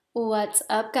What's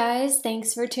up, guys?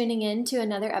 Thanks for tuning in to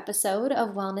another episode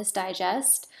of Wellness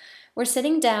Digest. We're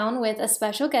sitting down with a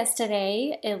special guest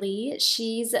today, Illy.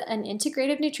 She's an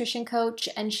integrative nutrition coach,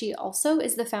 and she also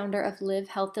is the founder of Live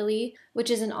Healthily, which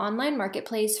is an online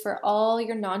marketplace for all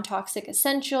your non toxic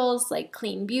essentials like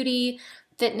clean beauty,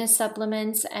 fitness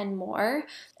supplements, and more.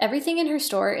 Everything in her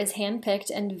store is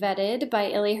handpicked and vetted by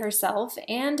Illy herself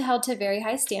and held to very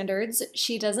high standards.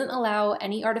 She doesn't allow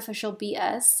any artificial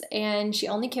BS, and she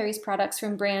only carries products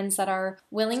from brands that are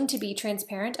willing to be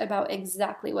transparent about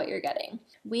exactly what you're getting.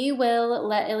 We will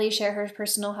let Illy share her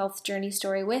personal health journey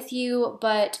story with you,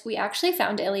 but we actually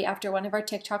found Illy after one of our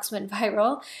TikToks went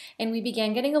viral, and we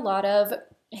began getting a lot of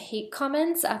hate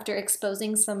comments after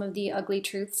exposing some of the ugly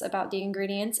truths about the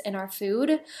ingredients in our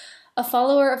food. A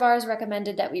follower of ours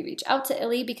recommended that we reach out to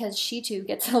Illy because she too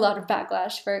gets a lot of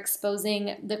backlash for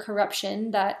exposing the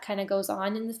corruption that kind of goes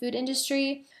on in the food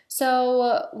industry.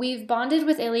 So we've bonded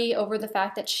with Illy over the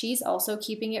fact that she's also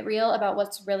keeping it real about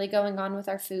what's really going on with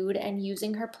our food and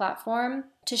using her platform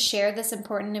to share this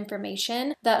important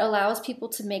information that allows people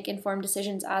to make informed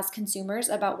decisions as consumers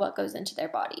about what goes into their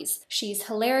bodies. She's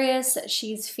hilarious,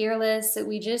 she's fearless,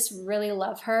 we just really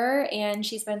love her, and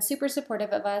she's been super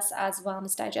supportive of us as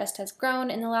Wellness Digest has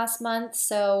grown in the last month.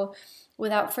 So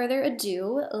without further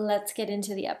ado, let's get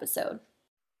into the episode.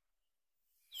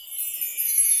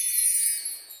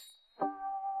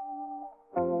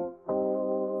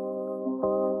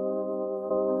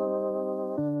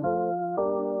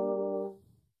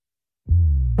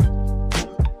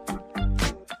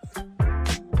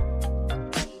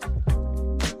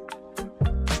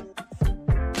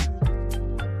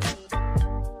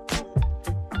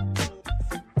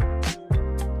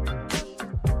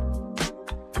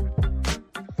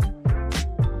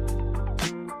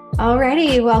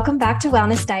 Alrighty, welcome back to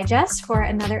Wellness Digest for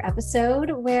another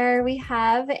episode where we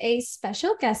have a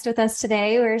special guest with us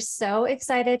today. We're so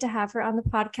excited to have her on the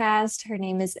podcast. Her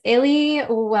name is Illy.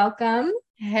 Welcome.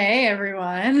 Hey,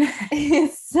 everyone.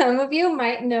 Some of you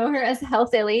might know her as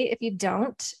Health Illy. If you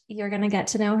don't, you're going to get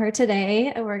to know her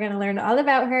today. We're going to learn all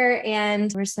about her,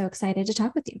 and we're so excited to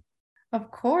talk with you. Of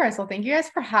course. Well, thank you guys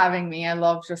for having me. I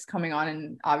love just coming on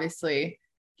and obviously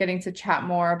getting to chat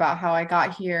more about how I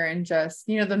got here and just,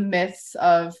 the myths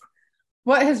of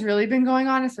what has really been going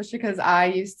on, especially because I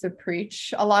used to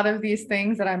preach a lot of these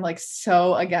things that I'm like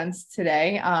so against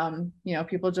today.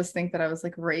 People just think that I was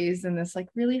like raised in this like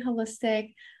really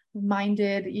holistic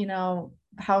minded,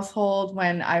 household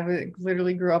when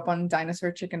literally grew up on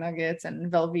dinosaur chicken nuggets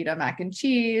and Velveeta mac and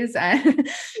cheese. And,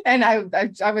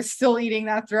 I was still eating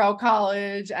that throughout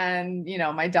college. And,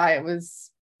 my diet was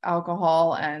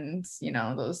alcohol and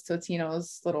those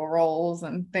Totino's little rolls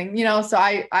and things, so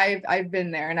I've been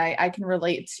there, and I can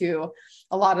relate to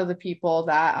a lot of the people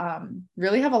that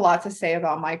really have a lot to say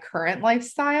about my current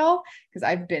lifestyle, because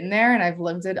I've been there and I've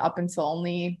lived it up until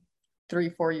only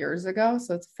 3-4 years ago,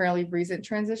 so it's a fairly recent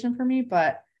transition for me.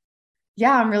 But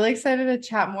yeah, I'm really excited to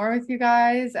chat more with you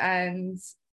guys and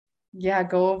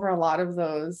go over a lot of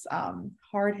those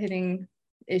hard-hitting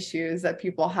issues that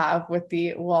people have with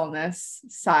the wellness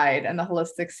side and the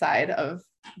holistic side of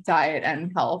diet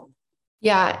and health.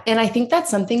 Yeah. And I think that's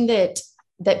something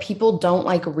that people don't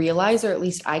like realize, or at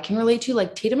least I can relate to.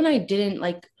 Like Tatum and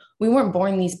I we weren't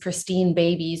born these pristine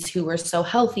babies who were so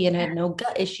healthy and had no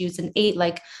gut issues and ate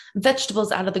like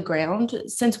vegetables out of the ground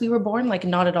since we were born. Like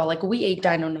not at all. Like we ate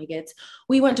dino nuggets.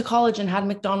 We went to college and had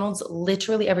McDonald's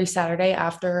literally every Saturday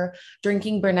after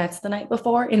drinking Burnett's the night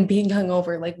before and being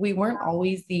hungover. Like we weren't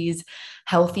always these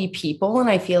healthy people. And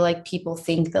I feel like people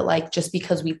think that like just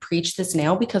because we preach this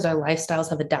now because our lifestyles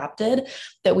have adapted,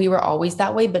 that we were always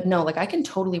that way. But no, like I can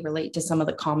totally relate to some of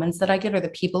the comments that I get, or the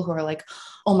people who are like,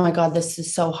 oh my God, this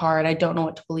is so hard. I don't know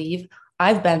what to believe.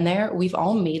 I've been there. We've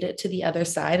all made it to the other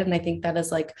side. And I think that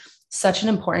is like such an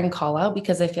important call out,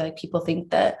 because I feel like people think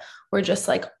that we're just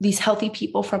like these healthy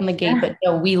people from the gate, but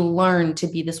no, we learn to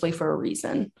be this way for a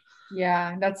reason.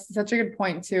 Yeah, that's such a good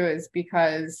point too, is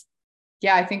because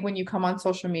I think when you come on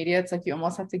social media, it's like you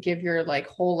almost have to give your like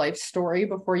whole life story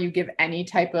before you give any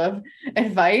type of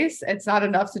advice. It's not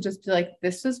enough to just be like,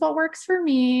 this is what works for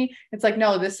me. It's like,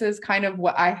 no, this is kind of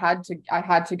what I had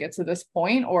to get to this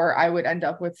point, or I would end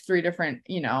up with 3 different,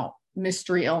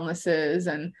 mystery illnesses.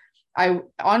 And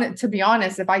to be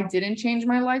honest, if I didn't change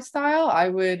my lifestyle, I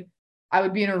would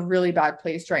be in a really bad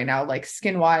place right now, like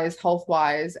skin wise, health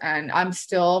wise. And I'm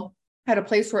still at a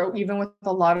place where even with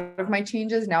a lot of my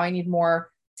changes, now I need more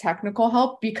technical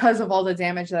help because of all the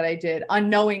damage that I did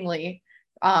unknowingly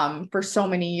for so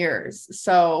many years.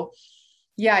 So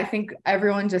yeah, I think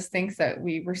everyone just thinks that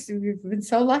we've been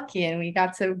so lucky and we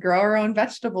got to grow our own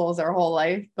vegetables our whole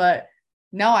life. But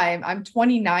no, I'm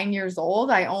 29 years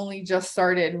old. I only just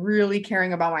started really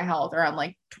caring about my health around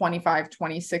like 25,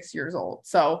 26 years old.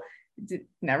 So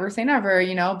never say never,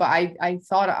 you know, but I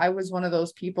thought I was one of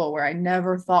those people where I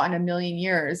never thought in a million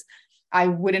years I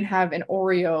wouldn't have an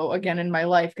Oreo again in my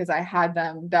life because I had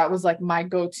them. That was like my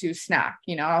go-to snack.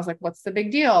 You know, I was like, what's the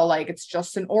big deal? Like, it's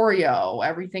just an Oreo,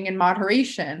 everything in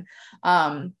moderation.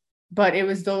 But it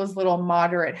was those little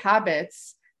moderate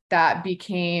habits that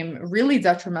became really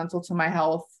detrimental to my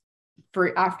health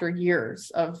for after years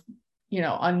of, you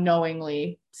know,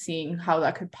 unknowingly seeing how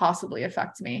that could possibly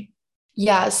affect me.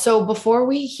 Yeah. So before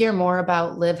we hear more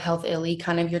about Live Health Illy,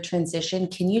 kind of your transition,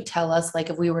 can you tell us, like,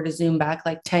 if we were to zoom back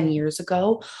like 10 years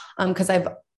ago? Because I've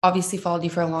obviously followed you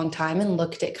for a long time and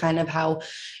looked at kind of how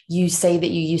you say that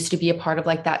you used to be a part of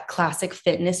like that classic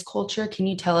fitness culture. Can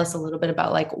you tell us a little bit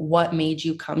about like what made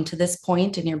you come to this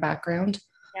point in your background?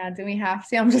 Yeah, do we have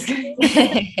to? I'm just kidding.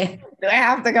 Do I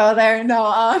have to go there?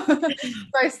 No. So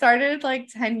I started like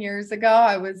 10 years ago.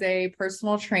 I was a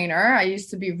personal trainer. I used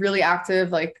to be really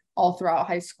active, like all throughout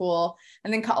high school.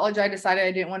 And then college, I decided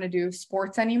I didn't want to do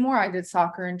sports anymore. I did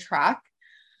soccer and track.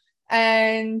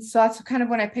 And so that's kind of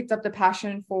when I picked up the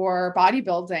passion for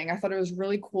bodybuilding. I thought it was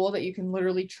really cool that you can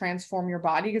literally transform your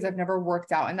body because I've never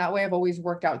worked out in that way. I've always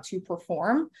worked out to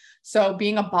perform. So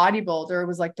being a bodybuilder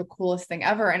was like the coolest thing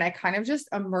ever. And I kind of just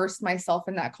immersed myself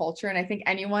in that culture. And I think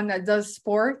anyone that does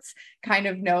sports kind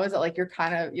of knows that like you're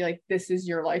like, this is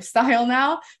your lifestyle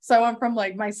now. So I went from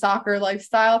like my soccer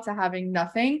lifestyle to having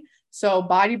nothing. So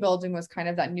bodybuilding was kind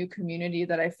of that new community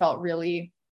that I felt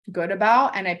really good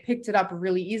about, and I picked it up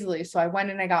really easily. So I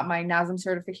went and I got my NASM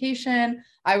certification.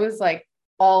 I was like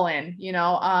all in, you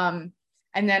know.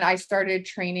 And then I started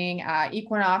training at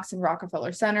Equinox and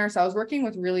Rockefeller Center. So I was working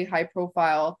with really high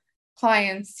profile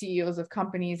clients, CEOs of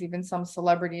companies, even some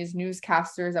celebrities,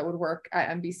 newscasters that would work at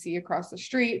NBC across the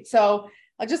street. So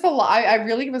just a lot. I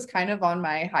really was kind of on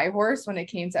my high horse when it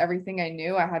came to everything I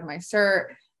knew. I had my cert.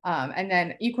 And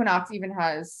then Equinox even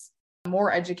has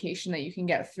more education that you can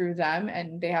get through them.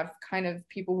 And they have kind of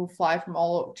people who fly from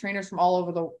trainers from all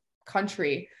over the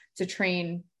country to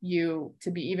train you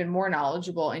to be even more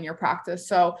knowledgeable in your practice.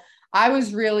 So I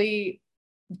was really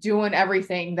doing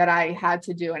everything that I had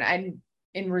to do. And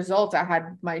in result, I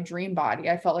had my dream body.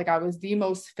 I felt like I was the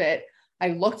most fit. I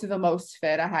looked the most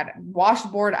fit. I had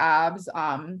washboard abs.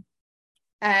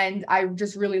 And I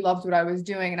just really loved what I was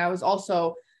doing. And I was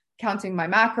also counting my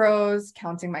macros,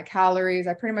 counting my calories.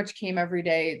 I pretty much came every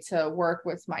day to work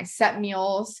with my set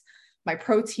meals, my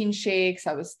protein shakes.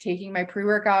 I was taking my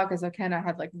pre-workout because I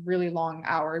had like really long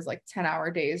hours, like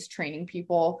 10-hour days training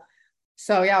people.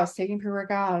 So yeah, I was taking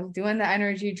pre-workout, I was doing the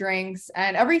energy drinks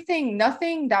and everything,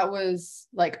 nothing that was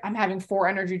like, I'm having 4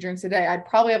 energy drinks a day. I'd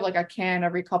probably have like a can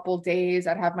every couple of days.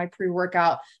 I'd have my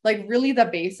pre-workout, like really the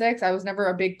basics. I was never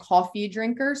a big coffee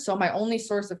drinker. So my only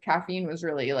source of caffeine was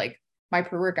really like my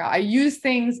pre-workout. I use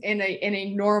things in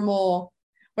a normal,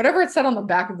 whatever it said on the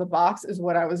back of the box is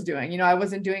what I was doing. You know, I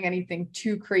wasn't doing anything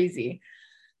too crazy.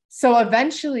 So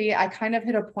eventually I kind of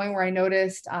hit a point where I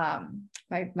noticed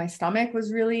my stomach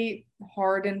was really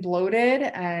hard and bloated,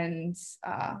 and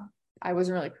I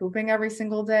wasn't really pooping every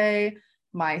single day.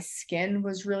 My skin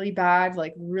was really bad,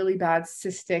 like really bad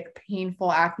cystic,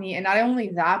 painful acne. And not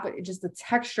only that, but just the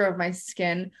texture of my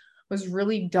skin was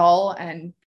really dull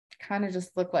and kind of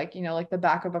just looked like, you know, like the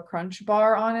back of a Crunch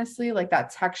bar, honestly, like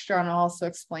that texture. I don't know how else to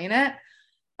explain it.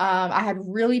 I had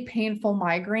really painful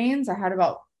migraines.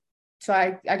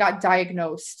 I got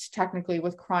diagnosed technically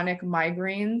with chronic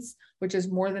migraines, which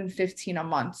is more than 15 a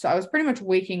month. So I was pretty much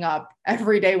waking up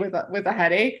every day with a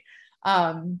headache.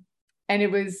 And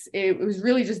it was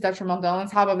really just detrimental. On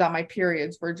top of that, my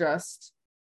periods were just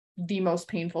the most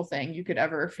painful thing you could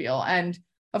ever feel. And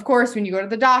of course, when you go to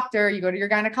the doctor, you go to your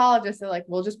gynecologist, they're like,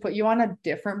 we'll just put you on a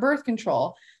different birth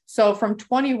control. So from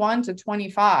 21 to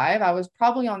 25, I was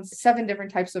probably on 7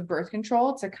 different types of birth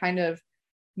control to kind of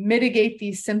mitigate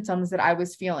these symptoms that I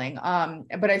was feeling.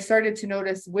 But I started to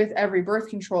notice with every birth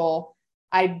control,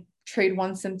 I trade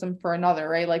one symptom for another,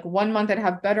 right? Like 1 month I'd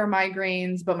have better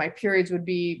migraines, but my periods would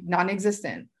be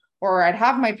non-existent. Or I'd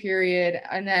have my period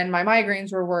and then my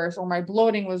migraines were worse, or my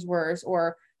bloating was worse,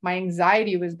 or my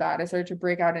anxiety was bad. I started to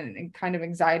break out in kind of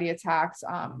anxiety attacks.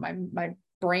 My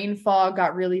brain fog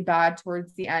got really bad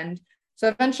towards the end. So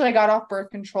eventually I got off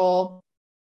birth control,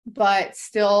 but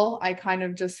still I kind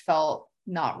of just felt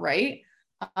not right.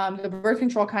 The birth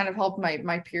control kind of helped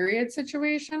my period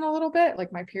situation a little bit.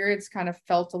 Like my periods kind of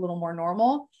felt a little more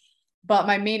normal, but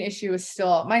my main issue is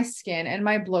still my skin and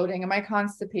my bloating and my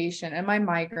constipation and my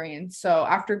migraines. So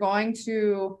after going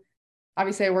to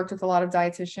obviously I worked with a lot of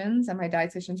dietitians, and my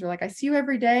dietitians were like, I see you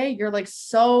every day. You're like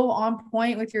so on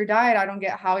point with your diet. I don't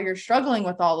get how you're struggling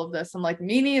with all of this. I'm like,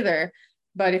 me neither.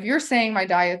 But if you're saying my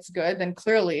diet's good, then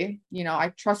clearly,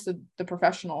 I trusted the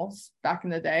professionals back in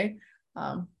the day.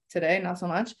 Today, not so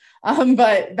much.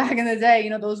 But back in the day,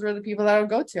 those were the people that I would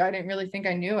go to. I didn't really think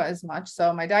I knew as much.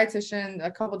 So my dietitian, a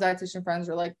couple dietitian friends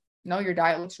were like, no, your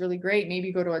diet looks really great.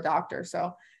 Maybe go to a doctor.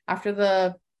 So after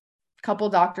the couple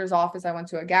doctor's office, I went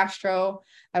to a gastro.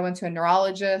 I went to a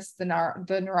neurologist. The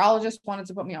neurologist wanted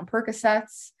to put me on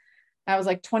Percocets. I was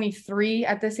like 23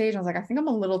 at this age. I was like, I think I'm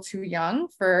a little too young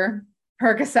for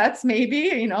Percocets,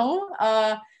 maybe,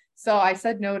 so I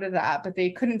said no to that, but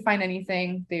they couldn't find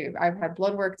anything. I've had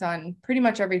blood work done. Pretty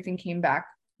much everything came back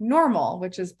normal,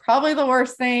 which is probably the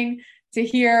worst thing to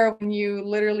hear when you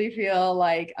literally feel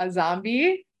like a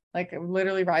zombie, like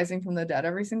literally rising from the dead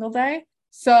every single day.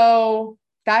 So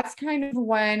that's kind of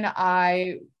when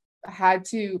I had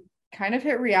to kind of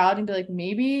hit reality and be like,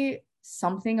 maybe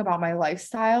something about my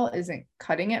lifestyle isn't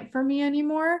cutting it for me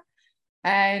anymore.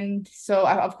 And so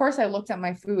of course I looked at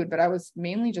my food, but I was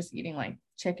mainly just eating like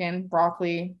chicken,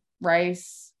 broccoli,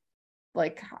 rice.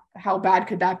 Like how bad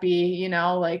could that be?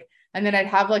 And then I'd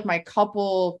have like my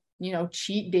couple,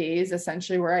 cheat days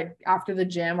essentially where after the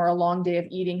gym or a long day of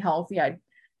eating healthy, I'd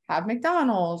have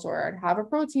McDonald's or I'd have a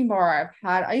protein bar. I've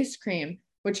had ice cream,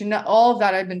 which all of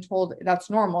that I've been told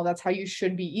that's normal. That's how you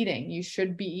should be eating. You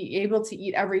should be able to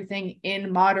eat everything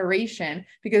in moderation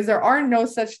because there are no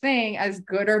such thing as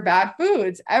good or bad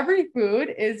foods. Every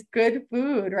food is good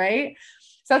food, right?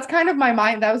 So that's kind of my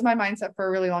mind. That was my mindset for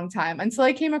a really long time until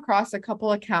I came across a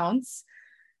couple accounts,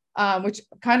 which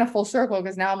kind of full circle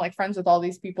because now I'm like friends with all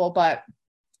these people, but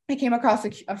I came across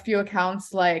a few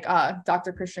accounts like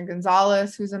Dr. Christian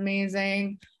Gonzalez, who's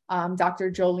amazing.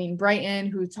 Dr. Jolene Brighton,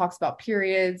 who talks about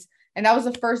periods. And that was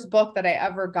the first book that I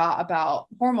ever got about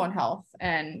hormone health.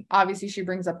 And obviously she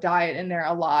brings up diet in there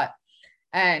a lot.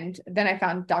 And then I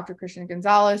found Dr. Christian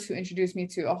Gonzalez, who introduced me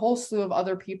to a whole slew of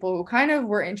other people who kind of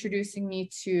were introducing me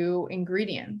to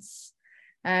ingredients.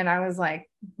 And I was like,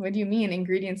 what do you mean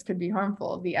ingredients could be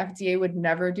harmful? The FDA would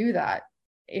never do that.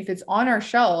 If it's on our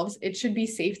shelves, it should be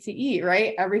safe to eat,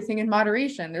 right? Everything in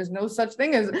moderation. There's no such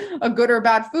thing as a good or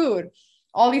bad food.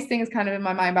 All these things kind of in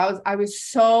my mind, but I was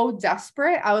so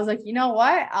desperate. I was like, you know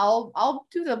what? I'll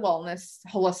do the wellness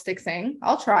holistic thing.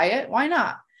 I'll try it. Why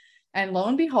not? And lo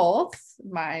and behold,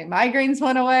 my migraines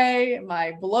went away.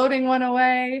 My bloating went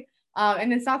away.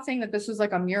 And it's not saying that this was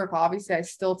like a miracle. Obviously, I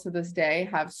still to this day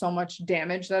have so much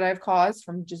damage that I've caused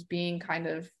from just being kind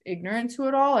of ignorant to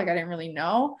it all. Like I didn't really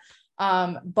know.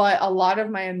 But a lot of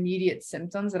my immediate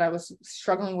symptoms that I was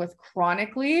struggling with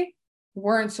chronically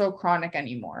weren't so chronic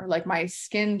anymore. Like my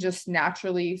skin just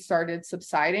naturally started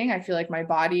subsiding. I feel like my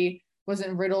body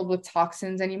wasn't riddled with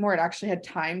toxins anymore. It actually had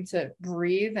time to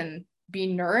breathe and be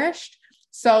nourished.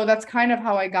 So that's kind of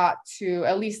how I got to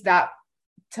at least that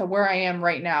to where I am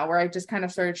right now, where I just kind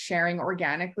of started sharing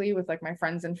organically with like my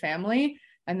friends and family.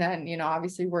 And then,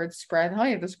 obviously word spread, oh,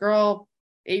 yeah, this girl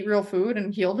ate real food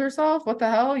and healed herself. What the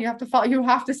hell? You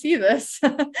have to see this.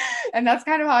 And that's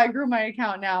kind of how I grew my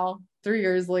account now 3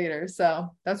 years later.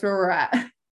 So that's where we're at.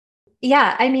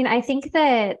 Yeah. I mean, I think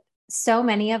that so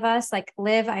many of us, like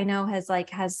Liv, I know has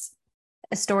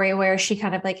a story where she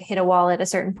kind of like hit a wall at a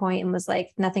certain point and was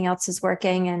like, nothing else is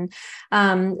working.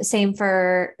 And same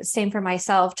for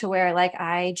myself, to where like,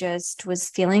 I just was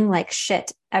feeling like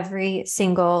shit every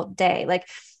single day. Like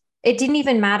it didn't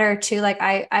even matter to like,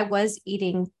 I was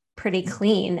eating pretty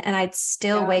clean and I'd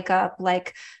still wake up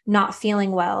like not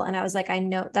feeling well. And I was like, I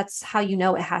know that's how,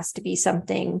 it has to be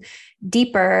something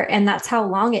deeper. And that's how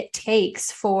long it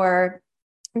takes for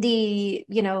the,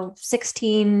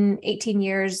 16, 18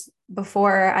 years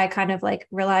before I kind of like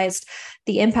realized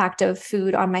the impact of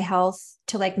food on my health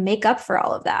to like make up for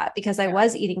all of that, because I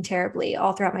was eating terribly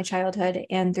all throughout my childhood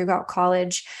and throughout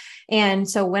college. And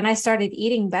so when I started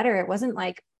eating better, it wasn't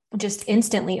like just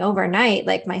instantly overnight,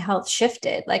 like my health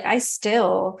shifted. Like I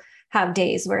still have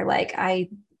days where like I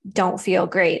don't feel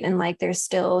great and like there's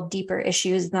still deeper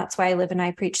issues. And that's why Liv and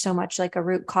I preach so much like a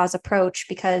root cause approach,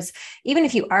 because even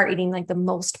if you are eating like the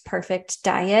most perfect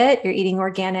diet, you're eating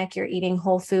organic, you're eating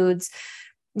whole foods,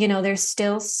 there's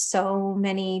still so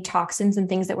many toxins and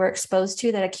things that we're exposed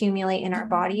to that accumulate in our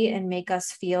body and make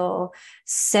us feel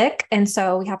sick. And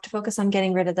so we have to focus on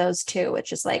getting rid of those too,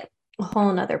 which is like a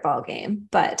whole nother ball game.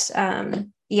 But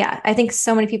yeah, I think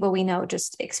so many people we know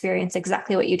just experience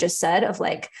exactly what you just said of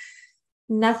like,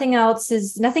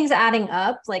 nothing's adding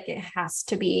up. Like it has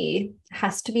to be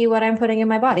what I'm putting in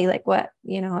my body. Like what,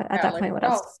 at that like point, what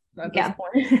else? At Yeah. this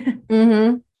point.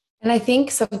 Mm-hmm. And I think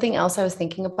something else I was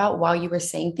thinking about while you were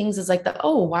saying things is like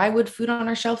why would food on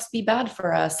our shelves be bad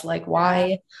for us? Like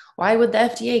Yeah. why would the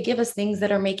FDA give us things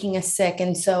that are making us sick?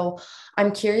 And so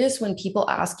I'm curious when people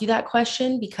ask you that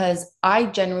question because I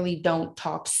generally don't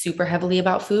talk super heavily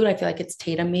about food. I feel like it's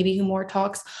Tatum maybe who more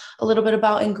talks a little bit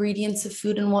about ingredients of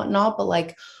food and whatnot, but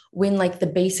like when like the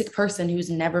basic person who's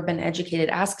never been educated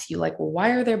asks you like, well, why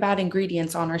are there bad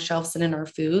ingredients on our shelves and in our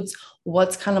foods?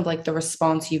 What's kind of like the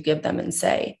response you give them and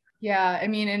say? Yeah, I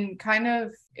mean, and kind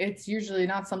of it's usually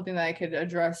not something that I could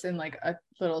address in like a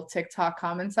little TikTok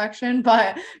comment section,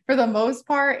 but for the most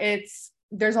part,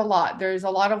 there's a lot. There's a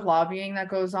lot of lobbying that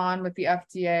goes on with the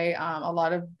FDA, a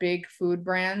lot of big food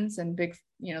brands and big,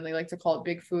 they like to call it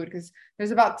big food because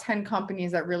there's about 10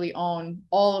 companies that really own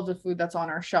all of the food that's on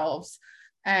our shelves.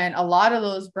 And a lot of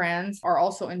those brands are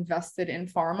also invested in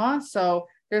pharma. So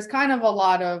there's kind of a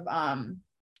lot of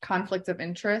conflict of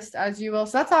interest, as you will.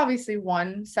 So that's obviously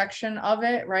one section of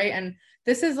it, right? And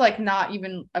this is like not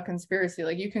even a conspiracy.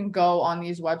 Like you can go on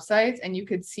these websites and you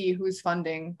could see who's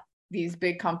funding these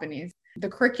big companies. The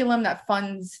curriculum that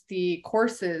funds the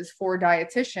courses for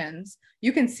dietitians,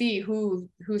 you can see who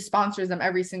sponsors them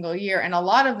every single year. And a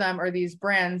lot of them are these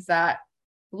brands that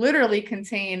literally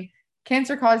contain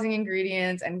cancer causing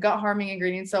ingredients and gut harming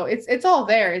ingredients. So it's all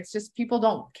there. It's just people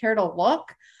don't care to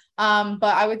look. But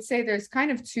I would say there's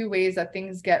kind of two ways that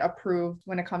things get approved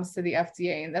when it comes to the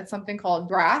FDA, and that's something called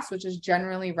GRAS, which is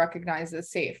generally recognized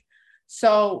as safe.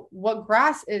 So what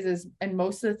GRAS is, and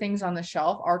most of the things on the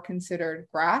shelf are considered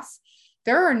GRAS.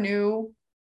 There are new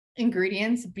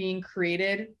ingredients being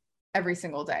created every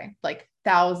single day, like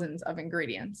thousands of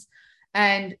ingredients.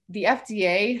 And the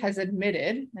FDA has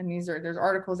admitted, and there's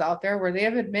articles out there where they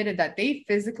have admitted that they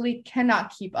physically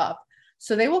cannot keep up.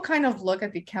 So they will kind of look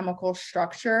at the chemical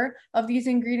structure of these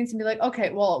ingredients and be like, okay,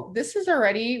 well,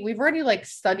 we've already like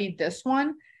studied this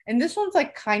one, and this one's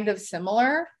like kind of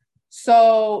similar.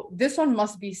 So this one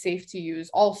must be safe to use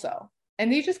also.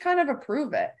 And they just kind of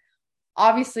approve it.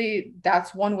 Obviously,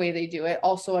 that's one way they do it.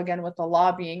 Also, again, with the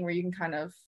lobbying where you can kind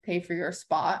of pay for your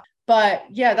spot. But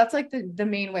yeah, that's like the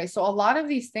main way. So a lot of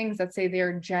these things that say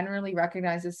they're generally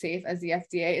recognized as safe as the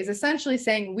FDA is essentially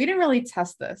saying, we didn't really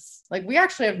test this. Like we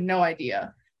actually have no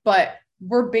idea, but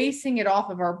we're basing it off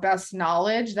of our best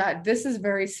knowledge that this is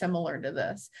very similar to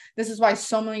this. This is why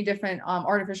so many different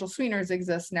artificial sweeteners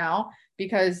exist now,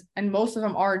 and most of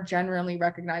them are generally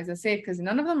recognized as safe because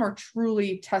none of them are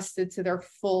truly tested to their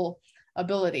full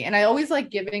ability. And I always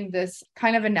like giving this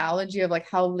kind of analogy of like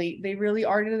how late they really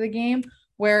are to the game,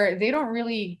 where they don't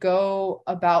really go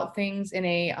about things in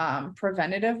a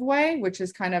preventative way, which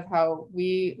is kind of how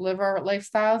we live our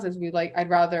lifestyles. Is we like, I'd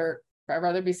rather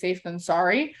be safe than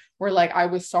sorry. Where like I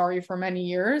was sorry for many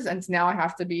years and now I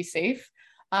have to be safe.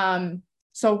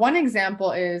 So one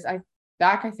example is I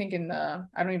think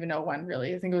I don't even know when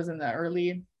really. I think it was in the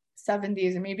early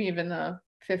 70s and maybe even the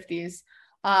 50s.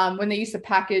 When they used to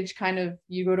package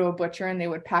you go to a butcher and they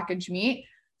would package meat.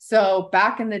 So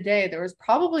back in the day, there was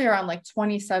probably around like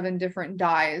 27 different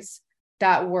dyes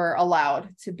that were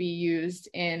allowed to be used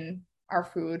in our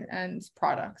food and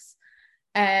products.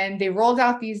 And they rolled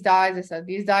out these dyes. They said,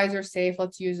 these dyes are safe.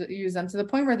 Let's use them, to the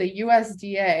point where the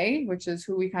USDA, which is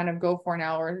who we kind of go for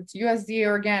now, or it's USDA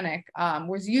Organic,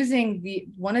 was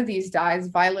using one of these dyes,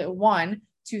 Violet 1,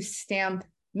 to stamp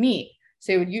meat.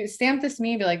 So they would stamp this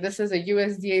meat, be like, this is a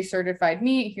USDA certified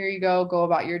meat. Here you go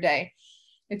about your day.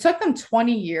 It took them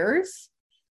 20 years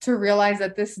to realize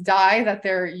that this dye that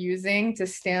they're using to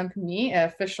stamp meat, an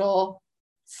official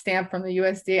stamp from the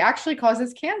USDA, actually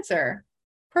causes cancer.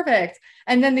 Perfect.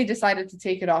 And then they decided to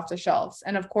take it off the shelves.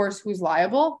 And of course, who's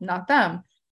liable? Not them.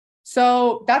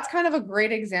 So that's kind of a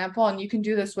great example. And you can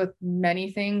do this with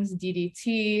many things,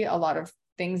 DDT, a lot of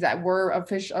things that were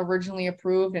originally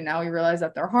approved, and now we realize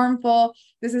that they're harmful.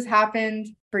 This has happened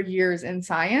for years in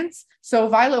science. So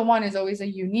Violet 1 is always a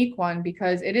unique one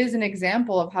because it is an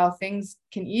example of how things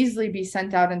can easily be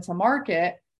sent out into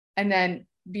market and then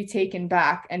be taken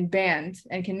back and banned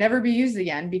and can never be used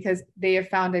again because they have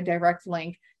found a direct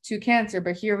link to cancer.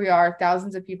 But here we are,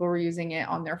 thousands of people were using it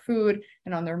on their food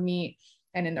and on their meat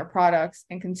and in their products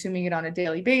and consuming it on a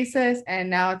daily basis. And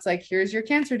now it's like, here's your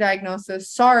cancer diagnosis.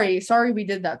 Sorry, we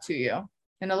did that to you.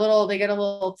 And they get a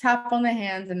little tap on the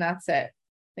hands and that's it.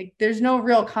 Like there's no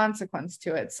real consequence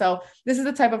to it. So this is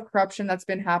the type of corruption that's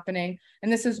been happening. And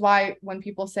this is why when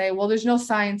people say, well, there's no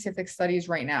scientific studies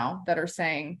right now that are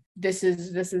saying this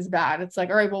is bad. It's like,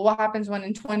 all right, well, what happens when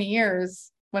in 20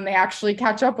 years, when they actually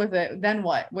catch up with it, then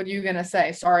what? What are you going to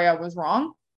say? Sorry, I was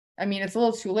wrong. I mean, it's a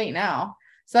little too late now.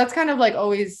 So that's kind of like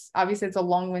always, obviously it's a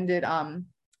long-winded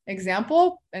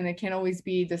example, and it can't always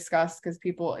be discussed because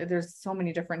there's so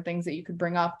many different things that you could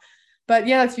bring up. But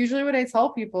yeah, that's usually what I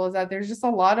tell people, is that there's just a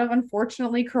lot of,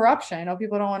 unfortunately, corruption. I know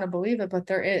people don't want to believe it, but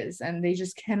there is, and they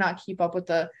just cannot keep up with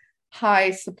the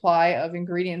high supply of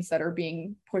ingredients that are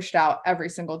being pushed out every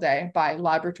single day by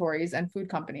laboratories and food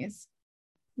companies.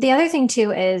 The other thing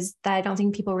too is that I don't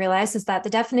think people realize is that the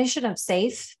definition of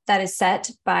safe that is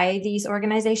set by these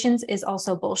organizations is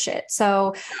also bullshit.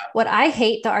 So what I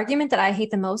hate, the argument that I hate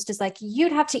the most is like,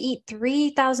 you'd have to eat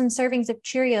 3,000 servings of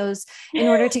Cheerios in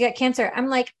order to get cancer. I'm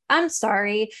like, I'm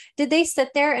sorry. Did they sit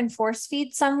there and force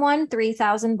feed someone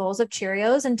 3,000 bowls of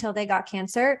Cheerios until they got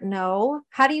cancer? No.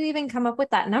 How do you even come up with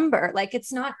that number? Like,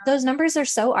 it's not, those numbers are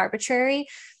so arbitrary.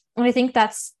 And I think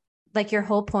that's like your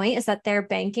whole point, is that they're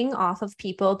banking off of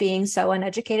people being so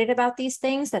uneducated about these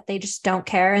things that they just don't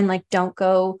care and like don't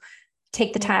go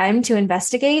take the time to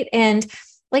investigate. And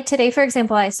like today, for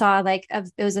example, I saw like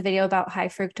it was a video about high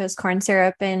fructose corn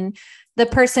syrup, and the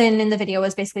person in the video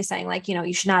was basically saying like, you know,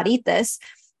 you should not eat this.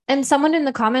 And someone in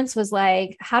the comments was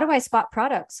like, how do I spot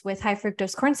products with high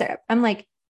fructose corn syrup? I'm like,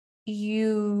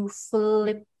 you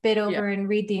flip it over and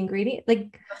read the ingredient.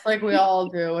 Like, just like we all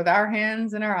do with our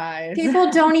hands and our eyes. People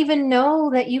don't even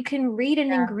know that you can read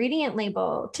an ingredient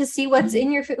label to see what's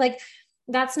in your food. Like,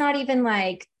 that's not even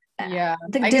like,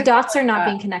 the dots are not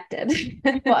being connected.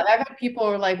 Well, I've had people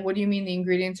who are like, what do you mean the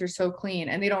ingredients are so clean?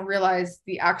 And they don't realize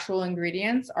the actual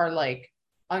ingredients are like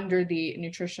under the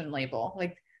nutrition label.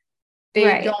 Like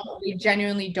they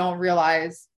genuinely don't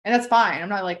realize, and that's fine. I'm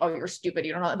not like, oh, you're stupid,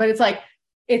 you don't know. But it's like,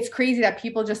 it's crazy that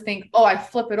people just think, oh, I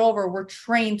flip it over. We're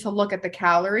trained to look at the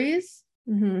calories.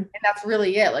 And that's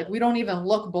really it. Like, we don't even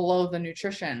look below the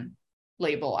nutrition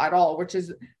label at all, which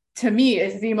is, to me,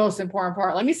 is the most important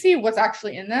part. Let me see what's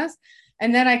actually in this.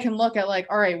 And then I can look at like,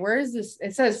 all right, where is this?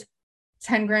 It says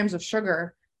 10 grams of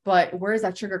sugar, but where is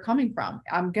that sugar coming from?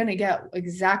 I'm going to get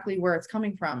exactly where it's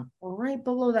coming from right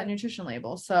below that nutrition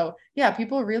label. So yeah,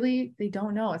 people really, they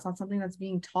don't know. It's not something that's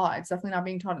being taught. It's definitely not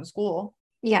being taught in school.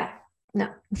 Yeah. No.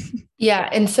 Yeah.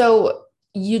 And so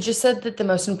you just said that the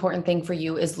most important thing for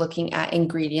you is looking at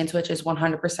ingredients, which is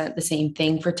 100% the same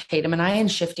thing for Tatum and I, and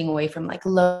shifting away from like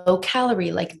low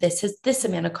calorie, like this has this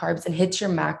amount of carbs and hits your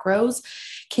macros.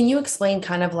 Can you explain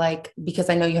kind of like, because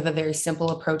I know you have a very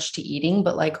simple approach to eating,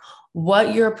 but like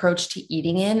what your approach to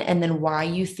eating in, and then why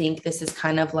you think this is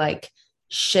kind of like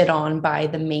shit on by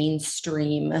the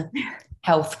mainstream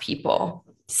health people,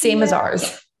 same as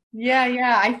ours.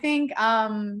 Yeah. I think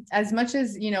as much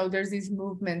as, you know, there's these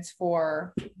movements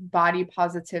for body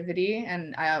positivity,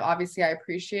 and obviously I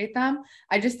appreciate them,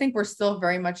 I just think we're still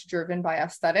very much driven by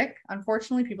aesthetic.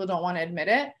 Unfortunately, people don't want to admit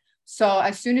it. So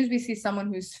as soon as we see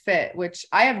someone who's fit, which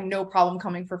I have no problem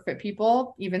coming for fit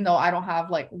people, even though I don't have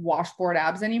like washboard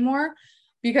abs anymore,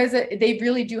 because they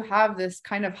really do have this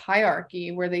kind of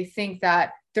hierarchy where they think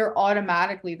that they're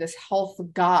automatically this health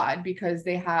god because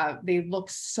they look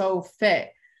so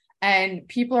fit. And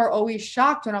people are always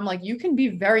shocked when I'm like, you can be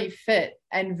very fit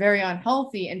and very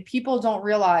unhealthy. And people don't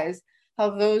realize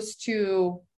how those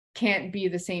two can't be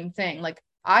the same thing. Like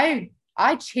I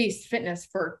chased fitness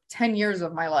for 10 years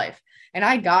of my life and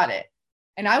I got it.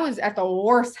 And I was at the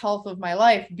worst health of my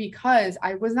life because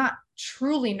I was not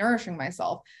truly nourishing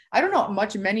myself. I don't know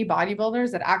many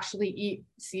bodybuilders that actually eat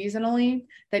seasonally,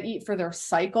 that eat for their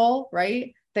cycle,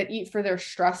 right? That eat for their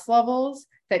stress levels,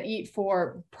 that eat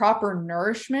for proper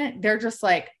nourishment. They're just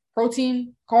like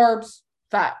protein, carbs,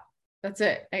 fat. That's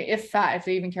it. If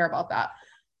they even care about that,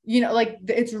 you know, like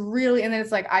it's really, and then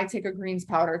it's like, I take a greens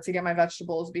powder to get my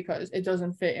vegetables because it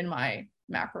doesn't fit in my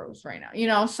macros right now, you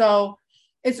know? So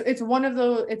it's one of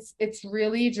those, it's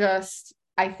really just,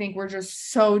 I think we're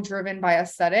just so driven by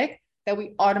aesthetic that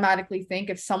we automatically think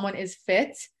if someone is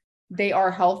fit, they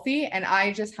are healthy. And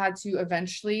I just had to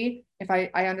eventually, if I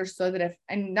understood that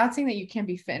and not saying that you can't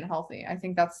be fit and healthy. I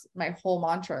think that's my whole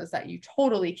mantra, is that you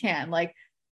totally can. Like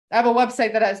I have a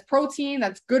website that has protein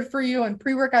that's good for you and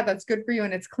pre-workout that's good for you,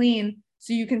 and it's clean.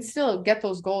 So you can still get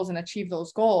those goals and achieve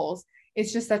those goals.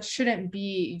 It's just that shouldn't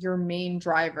be your main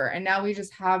driver. And now we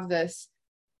just have this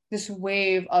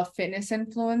wave of fitness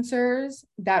influencers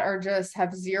that are just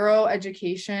have zero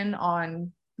education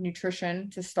on nutrition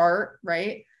to start,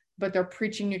 right? But they're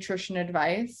preaching nutrition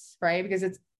advice, right? Because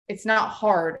it's not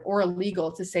hard or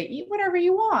illegal to say, eat whatever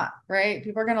you want, right?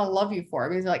 People are going to love you for it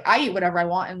because they're like, I eat whatever I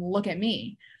want and look at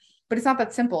me. But it's not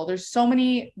that simple. There's so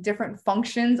many different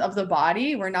functions of the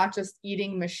body. We're not just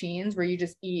eating machines where you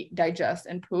just eat, digest,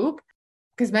 and poop.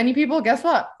 because many people, guess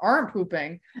what, aren't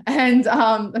pooping. And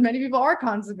many people are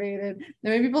constipated. And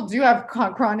many people do have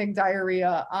chronic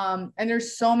diarrhea. And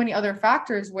there's so many other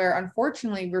factors where,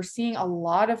 unfortunately, we're seeing a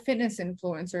lot of fitness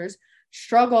influencers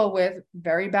struggle with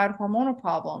very bad hormonal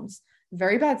problems,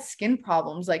 very bad skin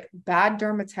problems, like bad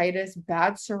dermatitis,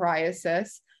 bad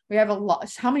psoriasis. We have a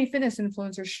lot. How many fitness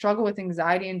influencers struggle with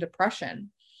anxiety and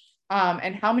depression?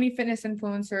 And how many fitness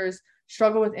influencers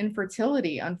struggle with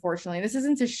infertility, unfortunately. This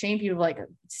isn't to shame people, like,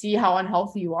 see how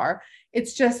unhealthy you are.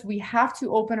 It's just, we have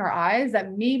to open our eyes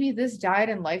that maybe this diet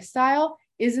and lifestyle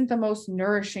isn't the most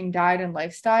nourishing diet and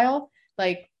lifestyle.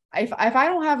 Like, if I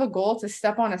don't have a goal to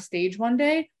step on a stage one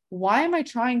day, why am I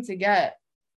trying to get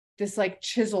this like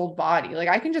chiseled body? Like,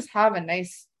 I can just have a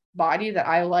nice body that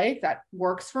I like, that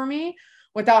works for me,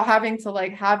 without having to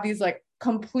like have these like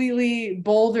completely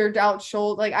bouldered out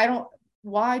shoulders. Like, I don't,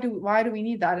 why do we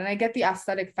need that? And I get the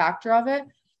aesthetic factor of it,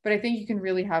 but I think you can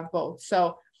really have both.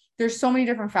 So there's so many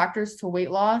different factors to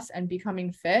weight loss and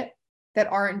becoming fit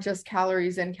that aren't just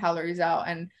calories in, calories out.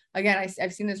 And again,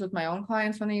 I've seen this with my own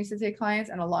clients when I used to take clients,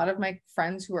 and a lot of my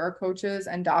friends who are coaches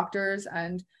and doctors,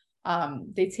 and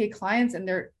they take clients, and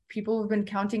they're people who've been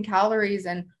counting calories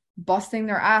and busting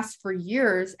their ass for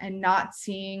years and not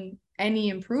seeing any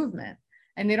improvement.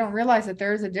 And they don't realize that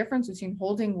there is a difference between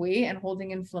holding weight and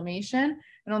holding inflammation.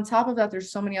 And on top of that, there's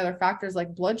so many other factors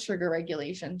like blood sugar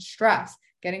regulation, stress,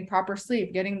 getting proper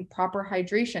sleep, getting proper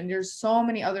hydration. There's so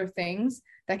many other things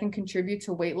that can contribute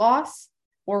to weight loss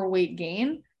or weight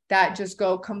gain that just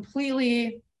go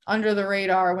completely under the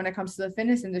radar when it comes to the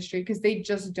fitness industry, because they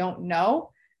just don't know.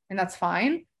 And that's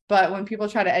fine. But when people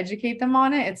try to educate them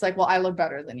on it, it's like, well, I look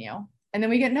better than you. And then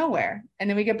we get nowhere. And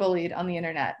then we get bullied on the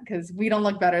internet because we don't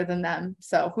look better than them.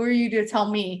 So who are you to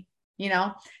tell me, you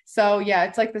know? So yeah,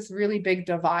 it's like this really big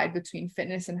divide between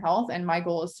fitness and health. And my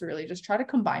goal is to really just try to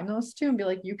combine those two and be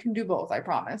like, you can do both, I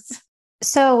promise.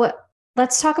 So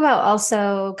let's talk about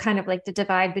also kind of like the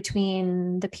divide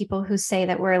between the people who say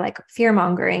that we're like fear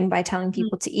mongering by telling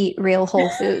people to eat real whole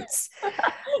foods.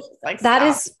 Like,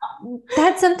 that's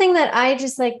something that I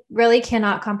just like really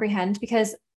cannot comprehend,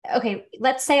 because okay,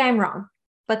 let's say I'm wrong.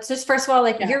 Let's just, first of all,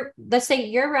 like let's say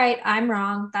you're right, I'm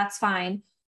wrong. That's fine.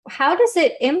 How does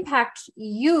it impact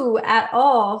you at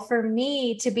all for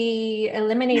me to be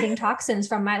eliminating toxins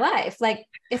from my life? Like,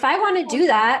 if I want to do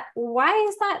that,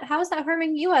 how is that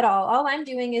harming you at all? All I'm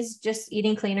doing is just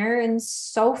eating cleaner, and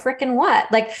so freaking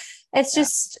what? Like, it's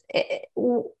just,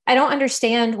 I don't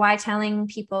understand why telling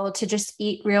people to just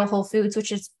eat real whole foods,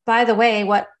 which is, by the way,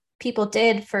 what people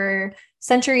did for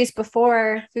centuries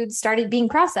before food started being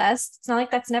processed. It's not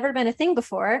like that's never been a thing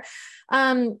before.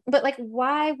 But like,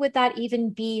 why would that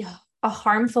even be a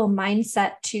harmful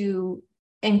mindset to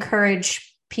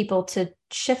encourage people to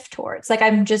shift towards? Like, I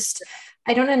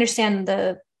don't understand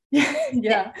the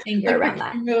anger around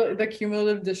that. The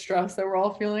cumulative distress that we're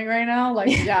all feeling right now. Like,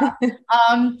 yeah.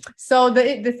 So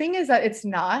the thing is that it's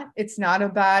not a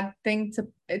bad thing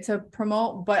to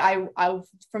promote, but I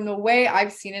from the way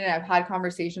I've seen it, and I've had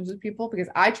conversations with people, because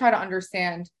I try to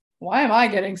understand, why am I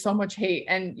getting so much hate?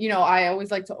 And, I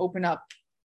always like to open up,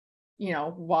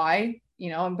 why,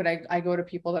 but I go to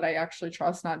people that I actually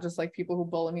trust, not just like people who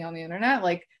bully me on the internet.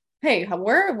 Like, hey,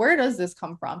 where does this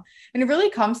come from? And it really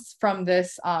comes from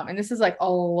this, and this is like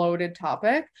a loaded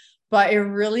topic, but it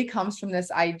really comes from this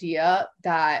idea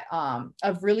that,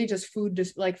 of really just food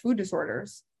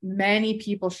disorders. Many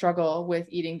people struggle with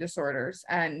eating disorders,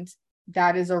 and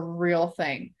that is a real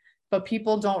thing. But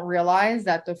people don't realize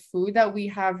that the food that we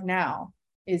have now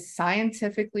is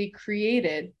scientifically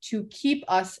created to keep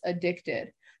us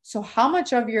addicted. So how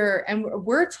much of and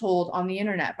we're told on the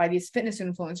internet by these fitness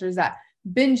influencers that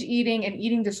binge eating and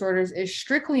eating disorders is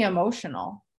strictly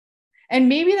emotional. And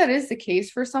maybe that is the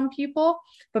case for some people,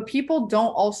 but people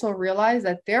don't also realize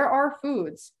that there are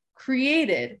foods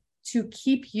created to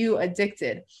keep you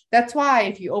addicted. That's why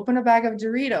if you open a bag of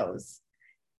Doritos,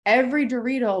 every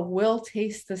Dorito will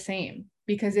taste the same,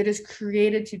 because it is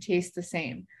created to taste the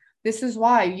same. This is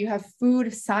why you have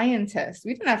food scientists.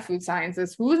 We didn't have food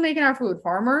scientists. Who was making our food?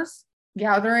 Farmers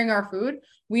gathering our food.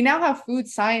 We now have food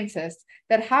scientists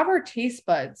that have our taste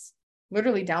buds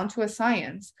literally down to a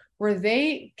science, where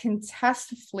they can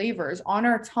test flavors on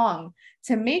our tongue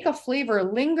to make a flavor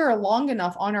linger long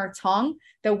enough on our tongue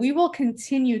that we will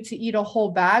continue to eat a whole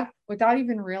bag without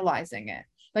even realizing it.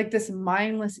 Like this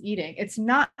mindless eating. It's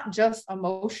not just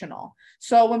emotional.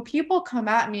 So when people come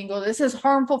at me and go, this is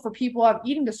harmful for people who have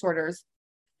eating disorders,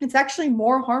 it's actually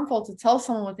more harmful to tell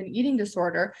someone with an eating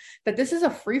disorder that this is a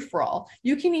free-for-all.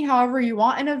 You can eat however you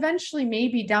want, and eventually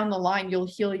maybe down the line you'll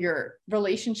heal your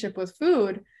relationship with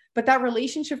food. But that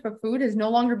relationship with food has no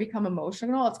longer become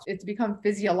emotional. It's become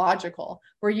physiological,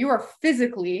 where you are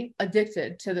physically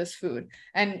addicted to this food.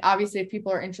 And obviously, if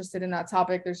people are interested in that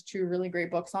topic, there's two really great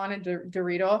books on it,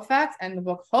 Dorito Effect and the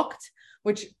book Hooked,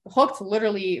 which Hooked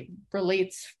literally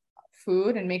relates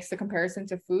food and makes the comparison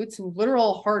to food to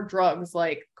literal hard drugs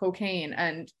like cocaine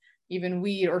and even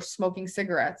weed or smoking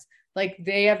cigarettes. Like,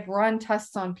 they have run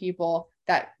tests on people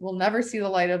that will never see the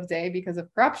light of day because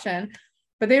of corruption,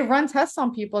 but they run tests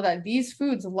on people that these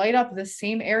foods light up the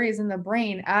same areas in the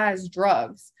brain as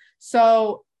drugs.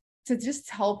 So to just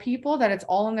tell people that it's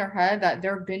all in their head, that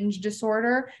their binge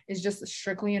disorder is just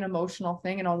strictly an emotional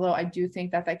thing. And although I do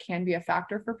think that that can be a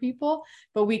factor for people,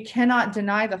 but we cannot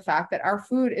deny the fact that our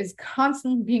food is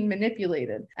constantly being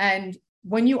manipulated. And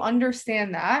when you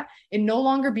understand that, it no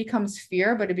longer becomes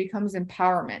fear, but it becomes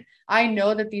empowerment. I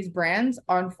know that these brands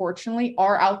unfortunately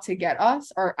are out to get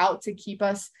us, are out to keep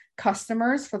us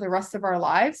customers for the rest of our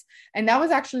lives. And that was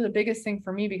actually the biggest thing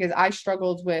for me, because I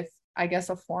struggled with, I guess,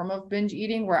 a form of binge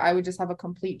eating where I would just have a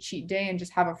complete cheat day and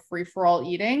just have a free for all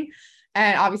eating.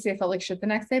 And obviously I felt like shit the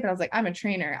next day, but I was like, I'm a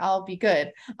trainer, I'll be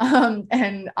good.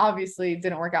 And obviously it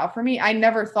didn't work out for me. I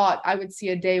never thought I would see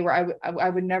a day where I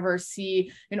would never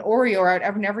see an Oreo, or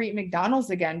I'd never eat McDonald's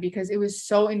again, because it was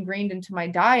so ingrained into my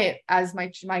diet as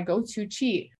my go-to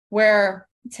cheat, where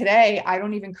today I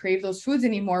don't even crave those foods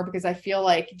anymore, because I feel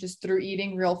like just through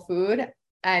eating real food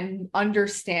and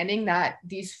understanding that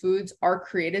these foods are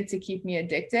created to keep me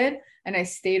addicted and I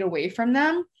stayed away from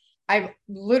them, I've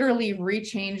literally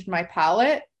rechanged my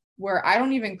palate where I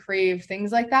don't even crave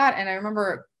things like that. And I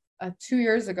remember 2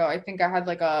 years ago, I think I had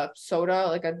like a soda,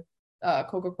 like a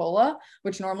Coca-Cola,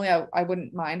 which normally I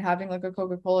wouldn't mind having like a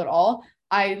Coca-Cola at all.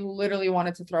 I literally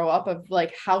wanted to throw up of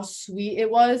like how sweet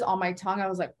it was on my tongue. I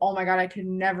was like, oh my God, I could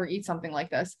never eat something like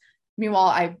this.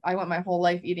 Meanwhile, I went my whole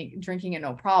life drinking it,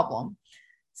 no problem.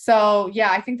 So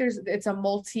yeah, I think it's a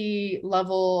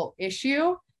multi-level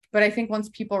issue. But I think once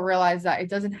people realize that it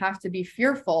doesn't have to be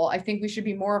fearful, I think we should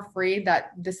be more afraid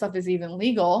that this stuff is even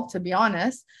legal, to be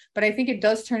honest. But I think it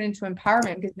does turn into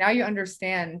empowerment, because now you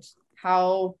understand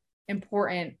how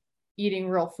important eating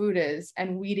real food is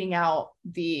and weeding out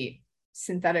the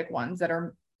synthetic ones that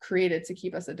are created to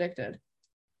keep us addicted.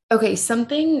 Okay,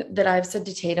 something that I've said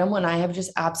to Tatum when I have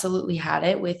just absolutely had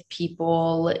it with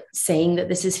people saying that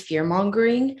this is fear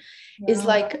mongering is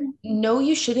like, no,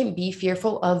 you shouldn't be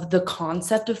fearful of the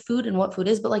concept of food and what food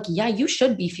is, but like, yeah, you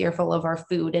should be fearful of our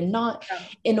food, and not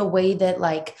in a way that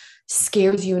like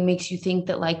scares you and makes you think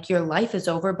that like your life is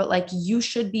over, but like you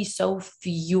should be so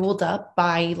fueled up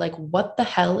by like what the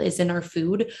hell is in our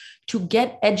food to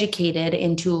get educated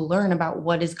and to learn about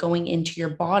what is going into your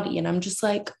body. And I'm just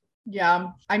like, yeah,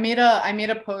 I made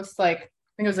a post, like, I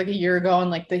think it was like a year ago,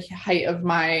 and like the height of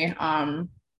my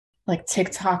like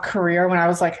TikTok career, when I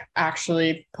was like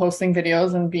actually posting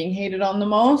videos and being hated on the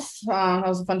most. That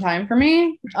was a fun time for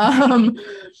me.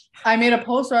 I made a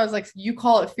post where I was like, you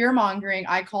call it fear mongering,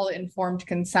 I call it informed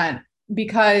consent,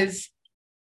 because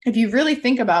if you really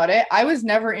think about it, I was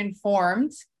never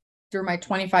informed through my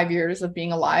 25 years of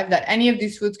being alive that any of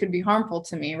these foods could be harmful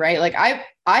to me, right? Like I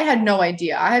had no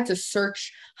idea. I had to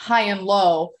search high and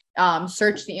low,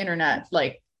 search the internet,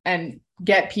 like, and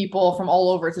get people from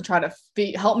all over to try to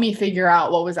help me figure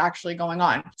out what was actually going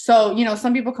on. So,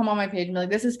 some people come on my page and be like,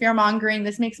 this is fear mongering,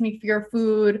 this makes me fear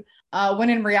food. When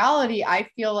in reality, I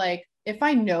feel like if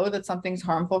I know that something's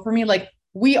harmful for me, like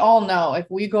we all know if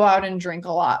we go out and drink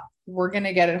a lot, we're going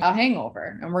to get a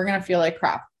hangover and we're going to feel like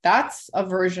crap. That's a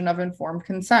version of informed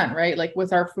consent, right? Like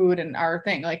with our food and our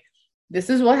thing, like this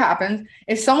is what happens.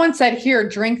 If someone said, here,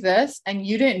 drink this, and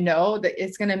you didn't know that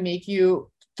it's going to make you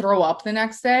throw up the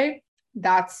next day,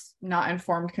 that's not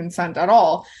informed consent at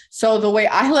all. So the way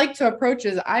I like to approach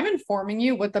is I'm informing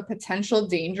you what the potential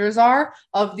dangers are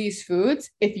of these foods.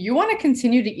 If you want to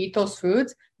continue to eat those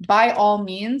foods, by all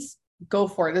means, go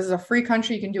for it. This is a free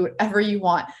country. You can do whatever you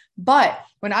want. But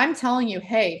when I'm telling you,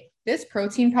 hey, this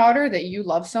protein powder that you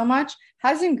love so much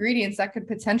has ingredients that could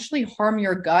potentially harm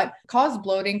your gut, cause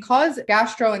bloating, cause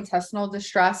gastrointestinal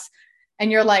distress,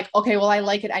 and you're like, okay, well, I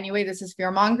like it anyway, this is fear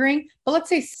mongering. But let's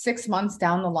say 6 months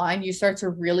down the line, you start to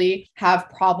really have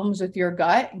problems with your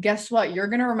gut. Guess what? You're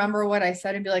going to remember what I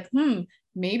said and be like,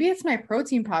 maybe it's my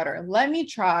protein powder. Let me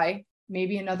try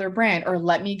maybe another brand, or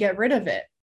let me get rid of it.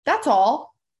 That's all.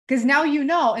 Because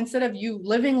now, instead of you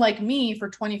living like me for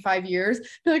 25 years,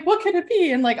 be like, what could it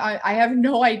be? And like, I have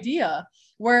no idea.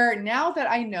 Where now that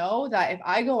I know that if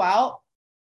I go out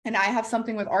and I have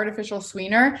something with artificial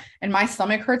sweetener and my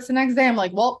stomach hurts the next day, I'm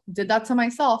like, well, did that to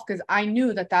myself, because I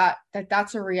knew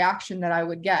that's a reaction that I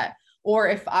would get. Or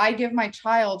if I give my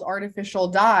child artificial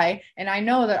dye and I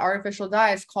know that artificial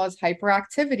dyes cause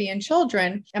hyperactivity in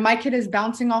children, and my kid is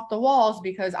bouncing off the walls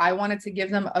because I wanted to give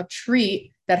them a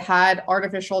treat that had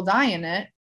artificial dye in it,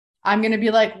 I'm going to be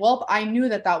like, well, I knew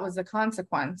that that was the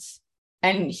consequence.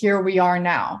 And here we are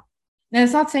now. And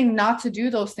it's not saying not to do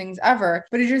those things ever,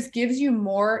 but it just gives you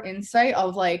more insight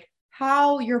of like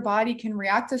how your body can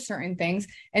react to certain things.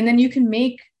 And then you can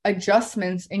make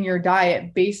adjustments in your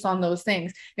diet based on those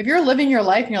things. If you're living your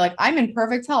life and you're like, I'm in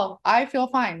perfect health, I feel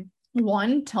fine.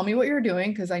 One, tell me what you're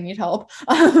doing because I need help.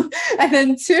 And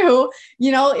then two,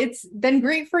 it's then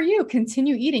great for you.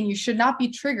 Continue eating. You should not be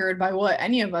triggered by what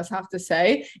any of us have to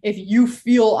say if you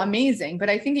feel amazing. But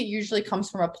I think it usually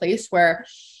comes from a place where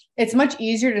it's much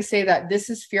easier to say that this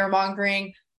is fear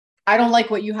mongering. I don't like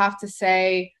what you have to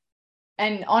say.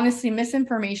 And honestly,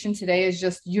 misinformation today is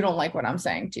just, you don't like what I'm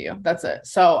saying to you. That's it.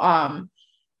 So,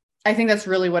 I think that's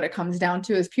really what it comes down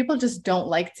to is people just don't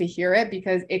like to hear it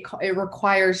because it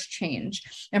requires change.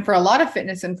 And for a lot of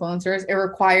fitness influencers, it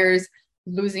requires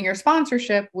losing your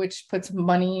sponsorship, which puts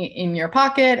money in your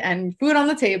pocket and food on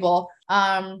the table.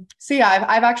 So yeah,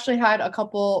 I've actually had a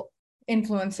couple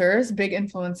influencers, big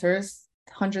influencers,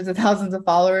 hundreds of thousands of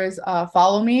followers,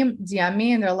 follow me, DM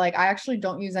me, and they're like, I actually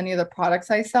don't use any of the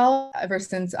products I sell ever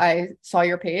since I saw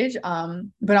your page.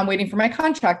 But I'm waiting for my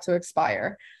contract to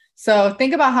expire. So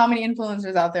think about how many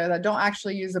influencers out there that don't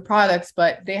actually use the products,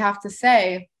 but they have to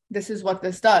say, this is what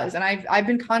this does. And I've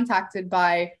been contacted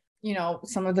by,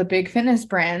 some of the big fitness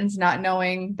brands, not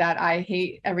knowing that I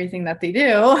hate everything that they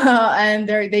do. And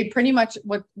they pretty much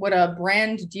what a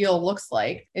brand deal looks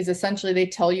like is essentially they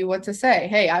tell you what to say.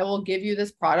 Hey, I will give you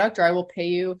this product or I will pay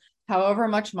you however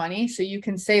much money. So you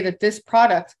can say that this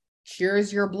product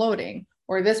cures your bloating,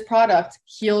 or this product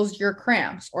heals your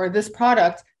cramps, or this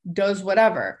product does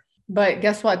whatever. But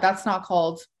guess what? That's not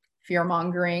called fear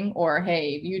mongering or,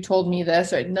 hey, you told me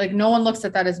this. Or, like, no one looks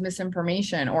at that as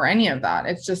misinformation or any of that.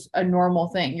 It's just a normal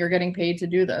thing. You're getting paid to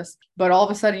do this. But all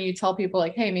of a sudden you tell people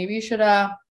like, hey, maybe you should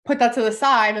put that to the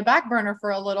side, the back burner for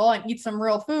a little and eat some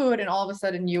real food. And all of a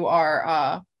sudden you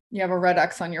are, you have a red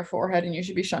X on your forehead and you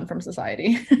should be shunned from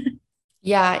society.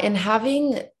 Yeah. And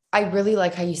I really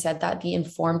like how you said that, the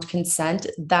informed consent,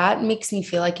 that makes me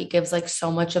feel like it gives like so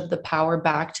much of the power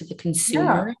back to the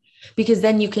consumer. Yeah. Because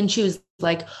then you can choose,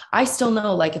 like, I still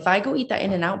know, like, if I go eat that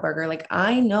In-N-Out burger, like,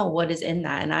 I know what is in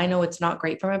that and I know it's not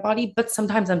great for my body, but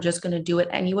sometimes I'm just going to do it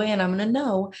anyway. And I'm going to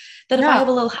know that if I have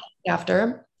a little headache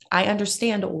after, I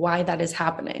understand why that is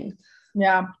happening.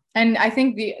 Yeah. And I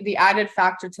think the added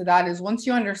factor to that is once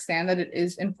you understand that it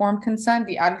is informed consent,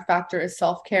 the added factor is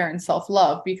self-care and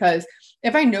self-love. Because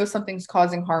if I know something's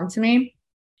causing harm to me,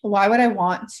 why would I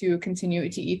want to continue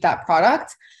to eat that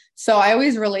product? So I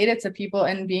always relate it to people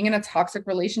and being in a toxic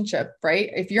relationship,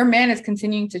 right? If your man is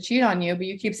continuing to cheat on you, but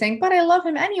you keep saying, but I love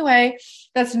him anyway,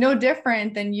 that's no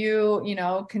different than you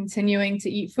continuing to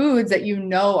eat foods that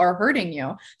are hurting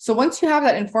you. So once you have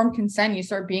that informed consent, you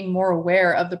start being more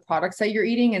aware of the products that you're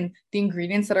eating and the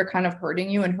ingredients that are kind of hurting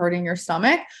you and hurting your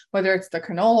stomach, whether it's the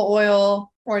canola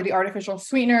oil or the artificial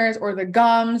sweeteners or the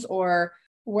gums or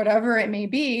whatever it may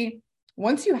be.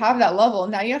 Once you have that level,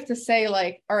 now you have to say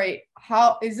like, all right,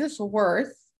 how is this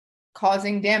worth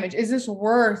causing damage? Is this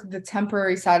worth the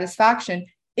temporary satisfaction?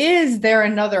 Is there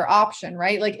another option,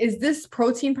 right? Like, is this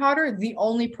protein powder the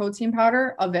only protein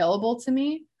powder available to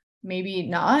me? Maybe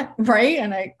not, right?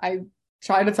 And I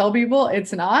try to tell people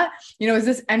it's not. Is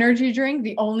this energy drink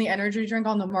the only energy drink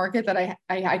on the market that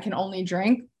I can only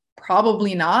drink?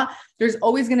 Probably not. There's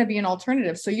always going to be an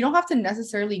alternative. So you don't have to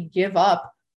necessarily give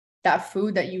up that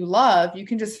food that you love. You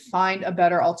can just find a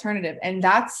better alternative. And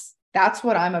that's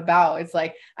what I'm about. It's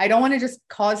like, I don't want to just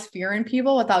cause fear in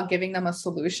people without giving them a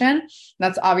solution.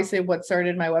 That's obviously what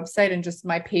started my website and just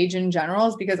my page in general,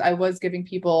 is because I was giving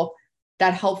people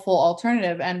that helpful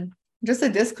alternative. And just a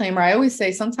disclaimer, I always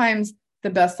say sometimes the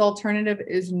best alternative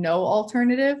is no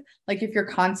alternative. Like if you're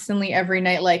constantly every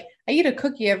night, like I eat a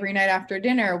cookie every night after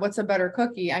dinner, what's a better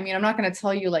cookie? I mean, I'm not going to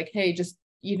tell you like, hey, just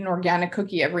eat an organic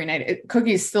cookie every night.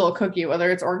 Cookie is still a cookie, whether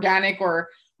it's organic or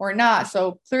not.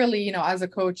 So clearly, as a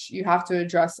coach, you have to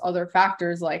address other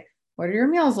factors like, what do your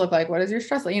meals look like? What is your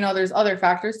stress like? There's other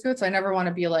factors to it. So I never want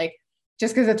to be like,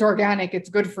 just because it's organic,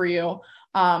 it's good for you.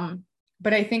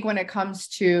 But I think when it comes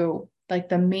to like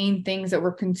the main things that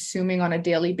we're consuming on a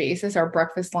daily basis, our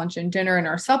breakfast, lunch, and dinner, and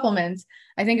our supplements,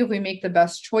 I think if we make the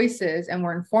best choices and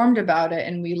we're informed about it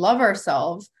and we love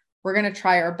ourselves, we're going to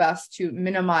try our best to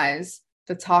minimize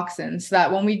the toxins so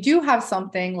that when we do have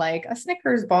something like a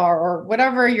Snickers bar or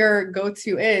whatever your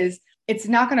go-to is, it's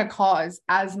not going to cause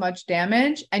as much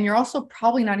damage. And you're also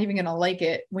probably not even going to like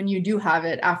it when you do have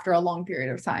it after a long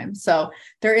period of time. So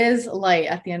there is light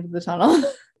at the end of the tunnel.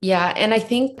 Yeah. And I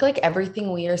think like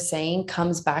everything we are saying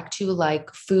comes back to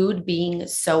like food being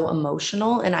so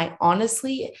emotional. And I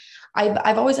honestly,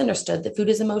 I've always understood that food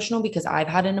is emotional because I've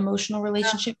had an emotional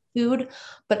relationship with food,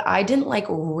 but I didn't like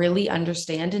really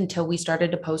understand until we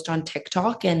started to post on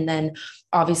TikTok. And then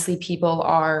obviously people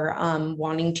are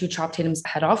wanting to chop Tatum's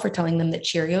head off for telling them that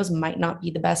Cheerios might not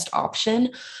be the best option.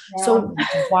 Yeah. So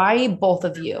why both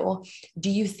of you do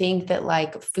you think that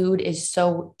like food is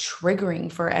so triggering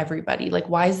for everybody? Like,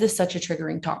 why is this such a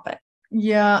triggering topic?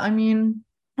 Yeah, I mean,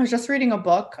 I was just reading a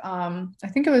book. I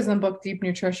think it was in the book Deep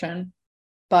Nutrition,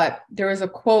 but there was a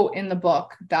quote in the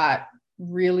book that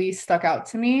really stuck out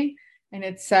to me. And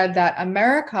it said that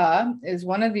America is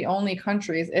one of the only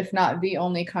countries, if not the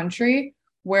only country,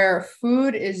 where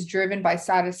food is driven by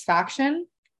satisfaction,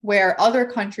 where other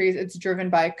countries it's driven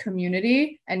by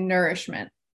community and nourishment.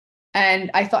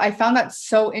 And I found that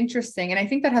so interesting. And I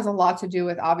think that has a lot to do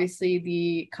with obviously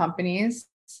the companies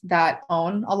that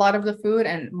own a lot of the food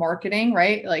and marketing,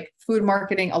 right? Like food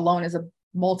marketing alone is a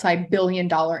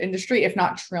multi-billion-dollar industry, if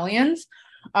not trillions.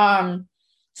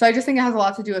 So I just think it has a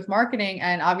lot to do with marketing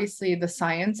and obviously the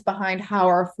science behind how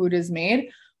our food is made,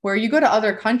 where you go to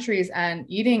other countries and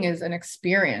eating is an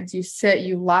experience. You sit,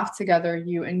 you laugh together,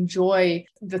 you enjoy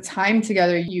the time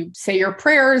together, you say your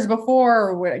prayers before,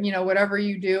 or whatever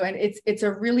you do. And it's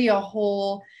a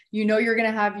whole, you're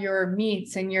going to have your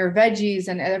meats and your veggies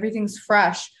and everything's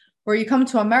fresh, where you come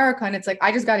to America and it's like,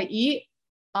 I just got to eat.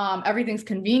 Everything's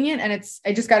convenient and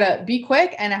I just got to be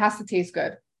quick and it has to taste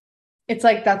good. It's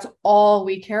like, that's all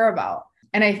we care about.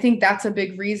 And I think that's a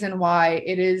big reason why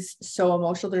it is so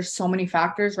emotional. There's so many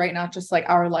factors, right? Not just like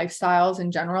our lifestyles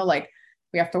in general. Like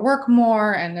we have to work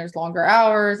more and there's longer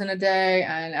hours in a day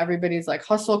and everybody's like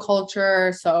hustle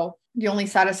culture. So the only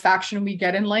satisfaction we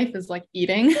get in life is like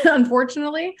eating,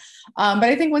 unfortunately. But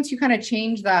I think once you kind of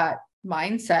change that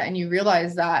mindset and you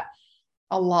realize that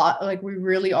a lot, like we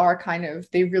really are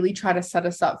they really try to set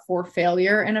us up for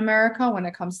failure in America when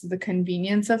it comes to the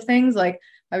convenience of things. Like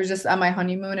I was just at my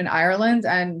honeymoon in Ireland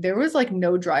and there was like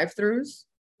no drive-throughs.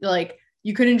 Like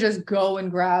you couldn't just go and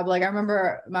grab, like I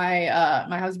remember my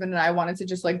husband and I wanted to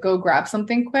just like go grab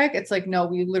something quick. It's like, no,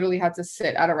 we literally had to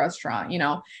sit at a restaurant,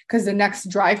 because the next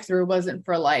drive-through wasn't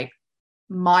for like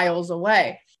miles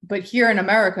away. But here in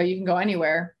America, you can go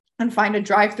anywhere and find a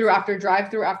drive-through after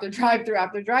drive-through after drive-through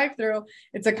after drive-through.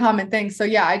 It's a common thing. So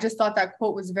yeah, I just thought that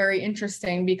quote was very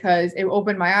interesting because it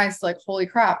opened my eyes to like, holy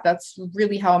crap, that's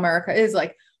really how America is.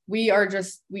 Like we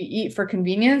eat for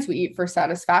convenience. We eat for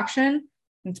satisfaction.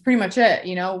 It's pretty much it.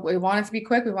 We want it to be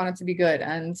quick. We want it to be good.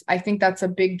 And I think that's a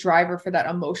big driver for that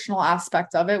emotional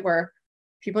aspect of it, where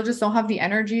people just don't have the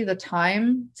energy, the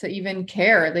time to even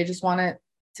care. They just want it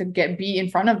to be in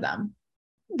front of them.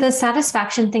 The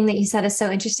satisfaction thing that you said is so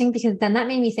interesting because then that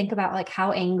made me think about like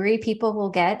how angry people will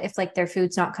get if like their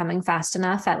food's not coming fast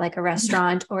enough at like a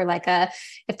restaurant or like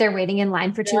if they're waiting in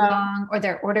line for too long or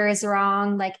their order is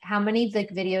wrong. Like how many like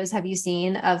videos have you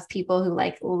seen of people who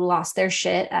like lost their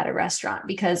shit at a restaurant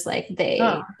because like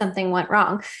something went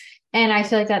wrong? And I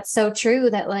feel like that's so true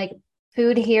that like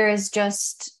food here is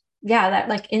just, that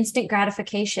like instant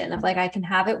gratification of like, I can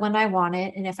have it when I want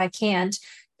it. And if I can't,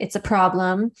 it's a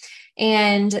problem.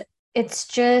 And it's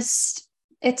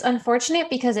unfortunate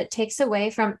because it takes away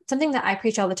from something that I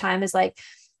preach all the time is like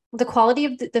the quality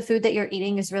of the food that you're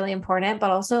eating is really important,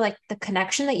 but also like the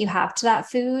connection that you have to that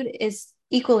food is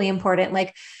equally important.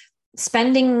 Like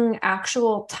spending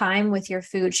actual time with your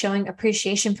food, showing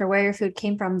appreciation for where your food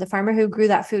came from, the farmer who grew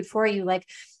that food for you. Like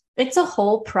it's a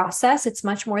whole process. It's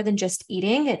much more than just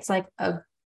eating. It's like a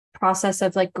process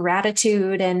of like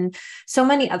gratitude and so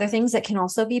many other things that can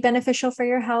also be beneficial for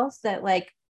your health that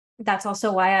like that's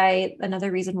also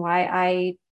another reason why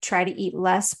I try to eat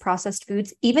less processed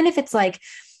foods, even if it's like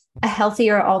a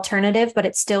healthier alternative but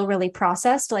it's still really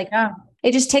processed. Like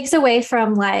it just takes away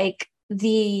from like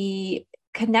the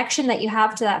connection that you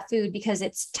have to that food because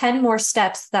it's 10 more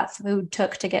steps that food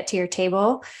took to get to your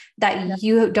table that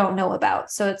you don't know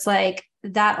about. So it's like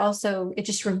that also, it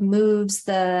just removes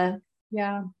the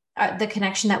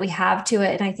connection that we have to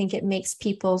it. And I think it makes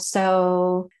people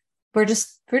we're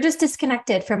just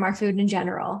disconnected from our food in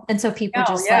general. And so people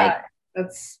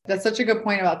that's such a good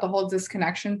point about the whole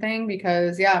disconnection thing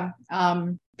because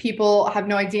people have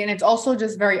no idea. And it's also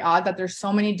just very odd that there's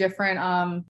so many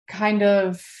different kind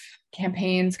of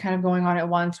campaigns kind of going on at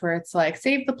once where it's like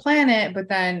save the planet, but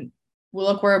then we'll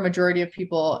look where a majority of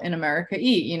people in America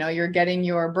eat. You're getting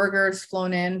your burgers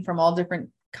flown in from all different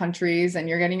countries and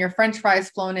you're getting your French fries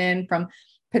flown in from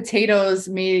potatoes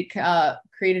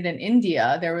created in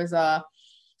India. There was a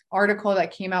article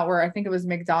that came out where I think it was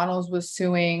McDonald's was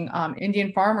suing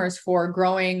Indian farmers for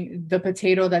growing the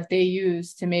potato that they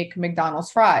use to make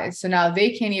McDonald's fries. So now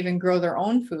they can't even grow their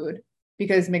own food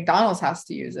because McDonald's has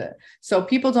to use it. So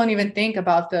people don't even think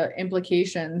about the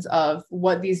implications of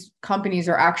what these companies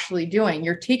are actually doing.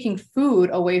 You're taking food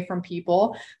away from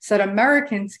people so that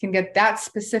Americans can get that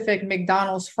specific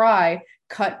McDonald's fry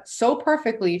cut so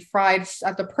perfectly, fried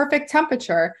at the perfect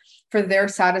temperature for their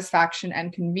satisfaction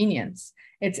and convenience.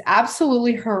 It's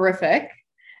absolutely horrific.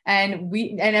 And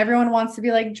everyone wants to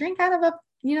be like, drink out of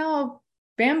a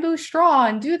bamboo straw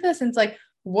and do this. And it's like,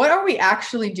 what are we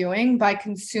actually doing by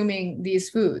consuming these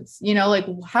foods? Like,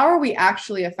 how are we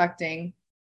actually affecting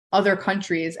other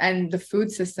countries and the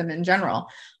food system in general?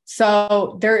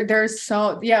 So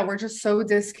we're just so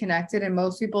disconnected, and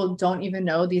most people don't even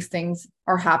know these things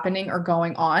are happening or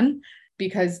going on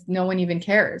because no one even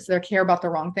cares. They care about the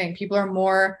wrong thing. People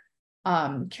are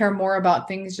care more about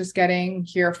things just getting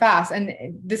here fast.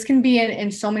 And this can be in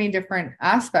so many different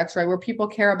aspects, right? Where people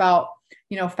care about,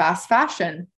 fast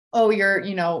fashion.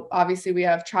 Oh, obviously we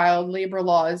have child labor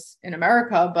laws in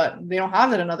America, but they don't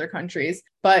have that in other countries.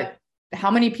 But how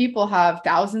many people have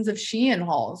thousands of Shein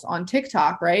hauls on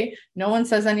TikTok, right? No one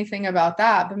says anything about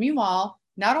that. But meanwhile,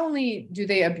 not only do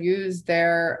they abuse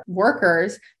their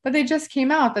workers, but they just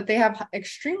came out that they have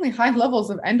extremely high levels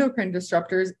of endocrine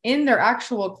disruptors in their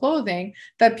actual clothing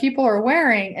that people are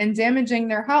wearing and damaging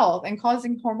their health and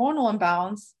causing hormonal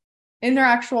imbalance in their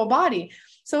actual body.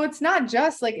 So it's not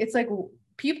just like, it's like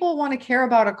people want to care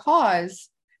about a cause,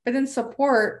 but then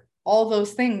support all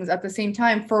those things at the same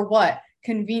time for what?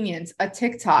 Convenience, a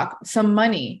TikTok, some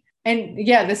money. And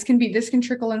yeah, this can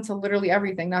trickle into literally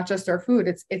everything, not just our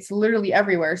food. It's literally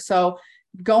everywhere. So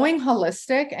going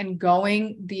holistic and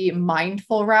going the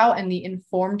mindful route and the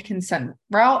informed consent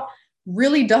route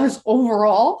really does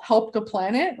overall help the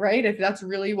planet, right? If that's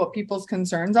really what people's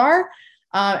concerns are.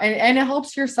 And it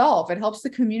helps yourself. It helps the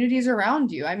communities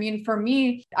around you. I mean, for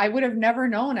me, I would have never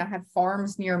known I had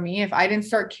farms near me if I didn't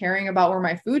start caring about where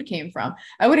my food came from.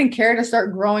 I wouldn't care to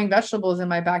start growing vegetables in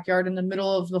my backyard in the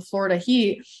middle of the Florida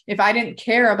heat if I didn't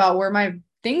care about where my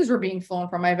things were being flown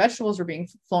from, my vegetables were being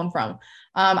flown from.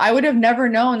 I would have never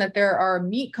known that there are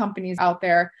meat companies out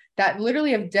there that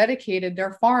literally have dedicated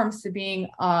their farms to being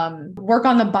work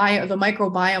on the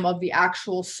microbiome of the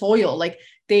actual soil. Like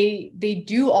they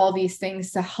do all these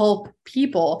things to help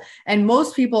people. And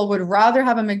most people would rather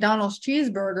have a McDonald's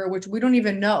cheeseburger, which we don't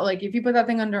even know. Like if you put that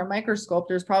thing under a microscope,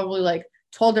 there's probably like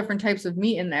 12 different types of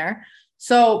meat in there.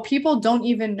 So people don't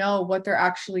even know what they're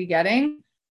actually getting.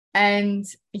 And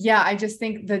yeah, I just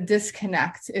think the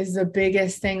disconnect is the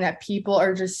biggest thing, that people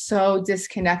are just so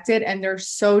disconnected and they're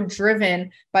so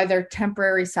driven by their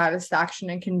temporary satisfaction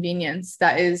and convenience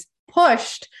that is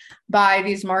pushed by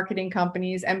these marketing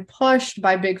companies and pushed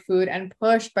by big food and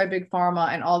pushed by big pharma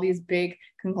and all these big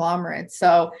conglomerates.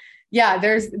 So yeah,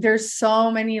 there's so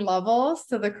many levels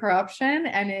to the corruption,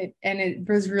 and it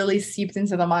was really seeped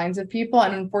into the minds of people.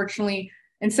 And unfortunately,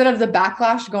 instead of the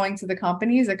backlash going to the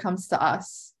companies, it comes to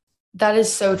us. That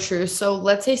is so true. So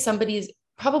let's say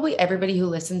probably everybody who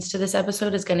listens to this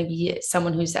episode is going to be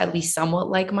someone who's at least somewhat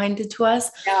like-minded to us.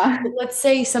 Yeah. But let's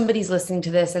say somebody's listening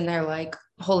to this and they're like,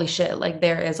 holy shit, like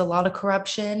there is a lot of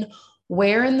corruption.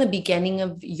 Where in the beginning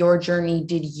of your journey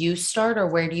did you start, or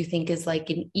where do you think is like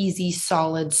an easy,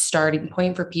 solid starting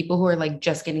point for people who are like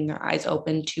just getting their eyes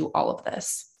open to all of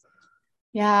this?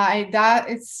 Yeah,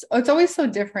 it's always so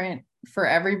different for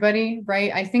everybody,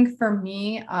 right? I think for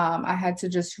me, I had to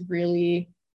just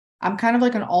I'm kind of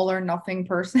like an all or nothing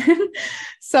person.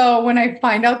 So when I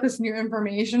find out this new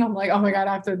information, I'm like, oh my God,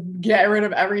 I have to get rid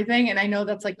of everything. And I know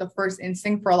that's like the first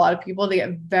instinct for a lot of people. They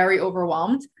get very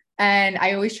overwhelmed. And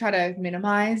I always try to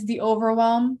minimize the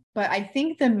overwhelm. But I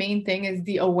think the main thing is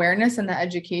the awareness and the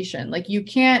education. Like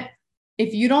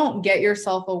if you don't get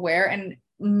yourself aware, and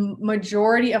and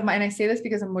I say this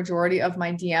because a majority of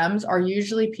my DMs are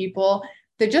usually people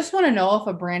that just want to know if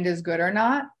a brand is good or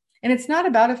not. And it's not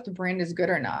about if the brand is good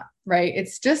or not, right?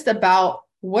 It's just about,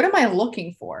 what am I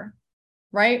looking for,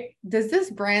 right? Does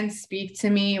this brand speak to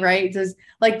me, right?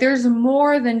 There's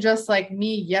more than just like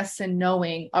me yes and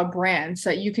knowing a brand.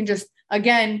 So you can just,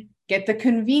 again, get the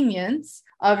convenience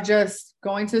of just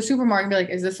going to the supermarket and be like,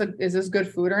 is this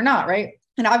good food or not, right?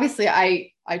 And obviously I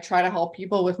try to help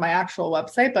people with my actual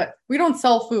website, but we don't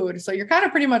sell food. So you're kind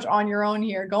of pretty much on your own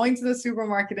here, going to the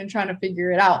supermarket and trying to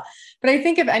figure it out. But I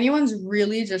think if anyone's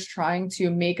really just trying to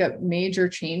make a major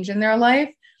change in their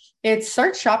life, it's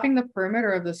start shopping the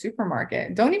perimeter of the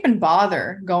supermarket. Don't even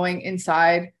bother going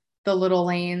inside the little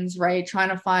lanes, right? Trying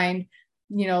to find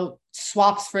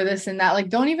swaps for this and that. Like,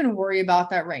 don't even worry about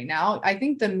that right now. I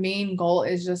think the main goal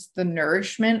is just the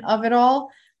nourishment of it all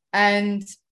and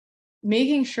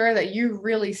making sure that you're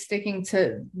really sticking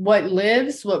to what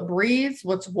lives, what breathes,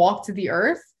 what's walked to the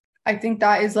earth. I think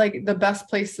that is like the best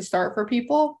place to start for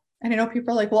people. And I know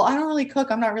people are like, well, I don't really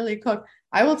cook. I'm not really a cook.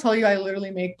 I will tell you, I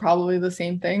literally make probably the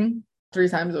same thing 3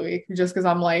 times a week just because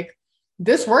I'm like,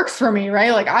 this works for me,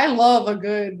 right? Like I love a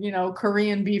good,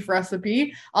 Korean beef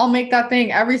recipe. I'll make that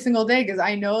thing every single day because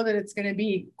I know that it's going to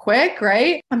be quick,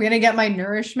 right? I'm going to get my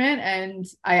nourishment and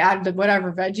I add the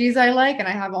whatever veggies I like and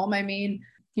I have all my main,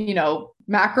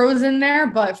 macros in there.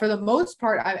 But for the most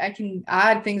part, I can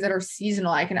add things that are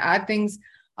seasonal. I can add things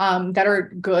that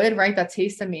are good, right? That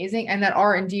taste amazing and that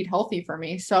are indeed healthy for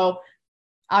me. So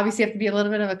obviously you have to be a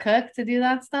little bit of a cook to do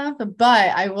that stuff, but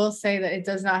I will say that it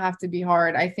does not have to be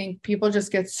hard. I think people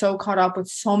just get so caught up with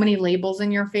so many labels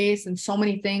in your face and so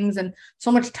many things and so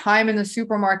much time in the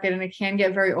supermarket, and it can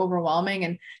get very overwhelming.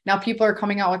 And now people are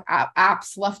coming out with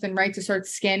apps left and right to start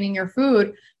scanning your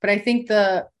food. But I think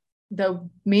the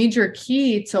major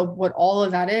key to what all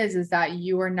of that is that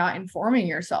you are not informing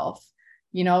yourself.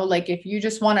 Like if you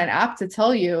just want an app to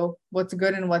tell you what's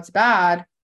good and what's bad,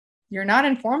 you're not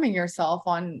informing yourself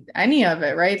on any of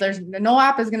it, right? There's no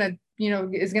app is going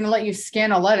to let you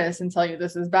scan a lettuce and tell you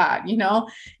this is bad.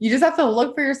 You just have to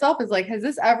look for yourself. It's like, has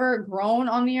this ever grown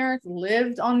on the earth,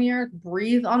 lived on the earth,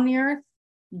 breathed on the earth?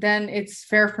 Then it's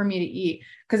fair for me to eat.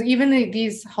 Because even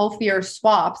these healthier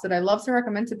swaps that I love to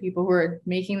recommend to people who are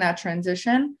making that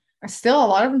transition, are still, a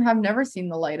lot of them have never seen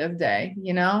the light of day,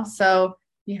 So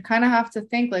you kind of have to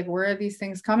think like, where are these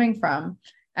things coming from?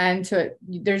 And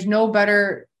there's no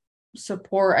better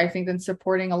support, I think, than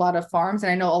supporting a lot of farms.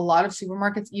 And I know a lot of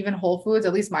supermarkets, even Whole Foods,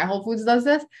 at least my Whole Foods does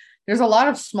this. There's a lot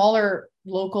of smaller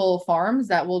local farms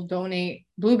that will donate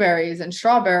blueberries and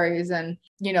strawberries and,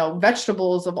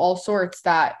 vegetables of all sorts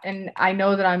and I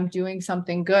know that I'm doing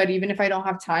something good, even if I don't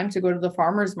have time to go to the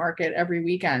farmer's market every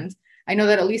weekend. I know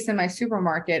that at least in my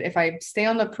supermarket, if I stay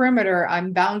on the perimeter,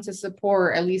 I'm bound to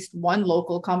support at least one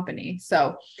local company.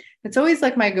 So it's always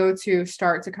like my go-to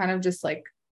start to kind of just like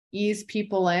ease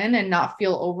people in and not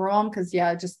feel overwhelmed. Because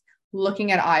just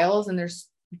looking at aisles and there's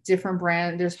different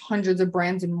brands, there's hundreds of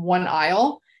brands in one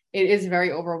aisle. It is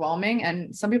very overwhelming.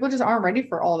 And some people just aren't ready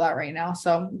for all that right now.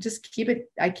 So just keep it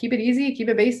easy, keep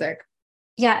it basic.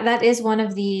 Yeah, that is one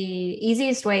of the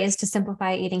easiest ways to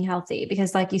simplify eating healthy,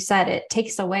 because like you said, it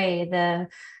takes away the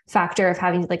factor of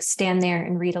having to like stand there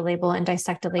and read a label and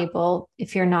dissect a label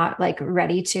if you're not like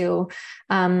ready to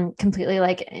completely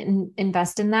like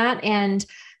invest in that. And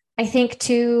I think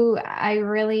too,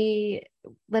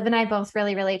 Liv and I both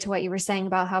really relate to what you were saying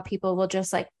about how people will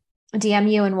just like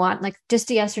DM you and want like just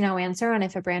a yes or no answer on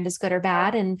if a brand is good or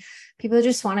bad. And people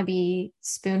just want to be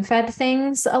spoon fed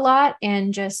things a lot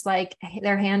and just like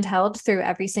their hand held through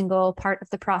every single part of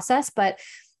the process. But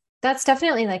that's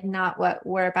definitely like not what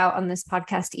we're about on this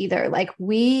podcast either. Like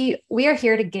we are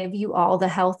here to give you all the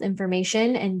health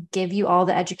information and give you all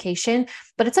the education,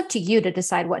 but it's up to you to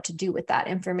decide what to do with that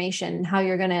information, how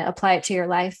you're going to apply it to your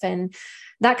life and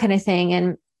that kind of thing.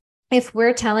 And if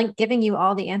we're giving you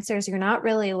all the answers, you're not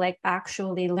really like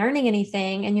actually learning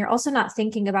anything. And you're also not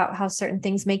thinking about how certain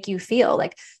things make you feel.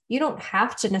 Like you don't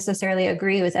have to necessarily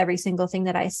agree with every single thing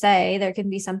that I say. There can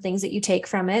be some things that you take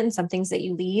from it and some things that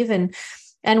you leave and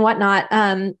whatnot.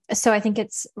 So I think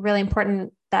it's really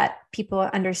important that people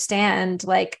understand,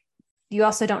 like, you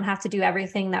also don't have to do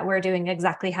everything that we're doing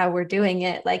exactly how we're doing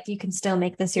it. Like you can still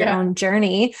make this your own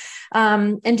journey,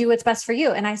 and do what's best for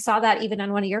you. And I saw that even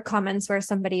on one of your comments where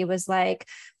somebody was like,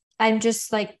 I'm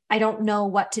just like, I don't know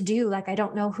what to do. Like, I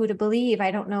don't know who to believe.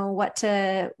 I don't know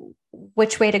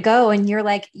which way to go. And you're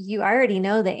like, you already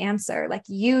know the answer. Like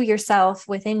you yourself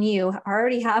within you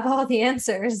already have all the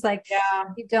answers. Like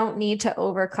you don't need to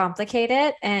overcomplicate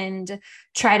it and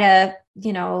try to,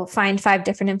 find 5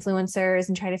 different influencers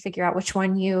and try to figure out which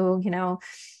one you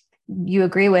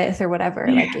agree with or whatever.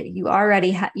 Like you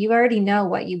already know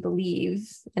what you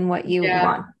believe and what you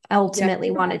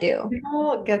ultimately want to do.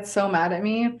 People get so mad at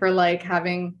me for like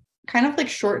having kind of like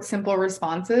short, simple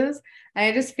responses. And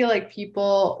I just feel like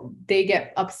they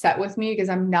get upset with me because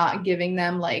I'm not giving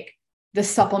them like the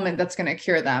supplement that's going to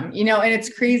cure them, and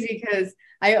it's crazy because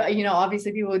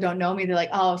obviously people who don't know me, they're like,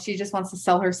 oh, she just wants to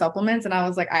sell her supplements. And I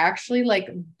was like, I actually like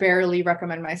barely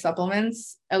recommend my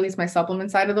supplements, at least my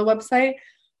supplement side of the website,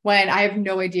 when I have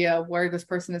no idea where this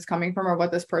person is coming from or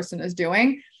what this person is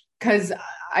doing. Cause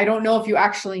I don't know if you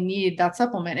actually need that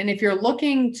supplement. And if you're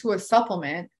looking to a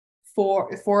supplement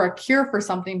for a cure for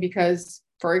something, because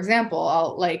for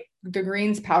example, the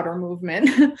greens powder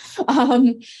movement.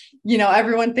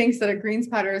 Everyone thinks that a greens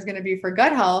powder is going to be for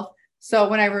gut health. So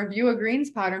when I review a greens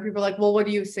powder, people are like, well, what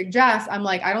do you suggest? I'm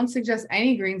like, I don't suggest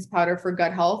any greens powder for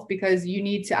gut health, because you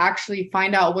need to actually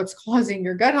find out what's causing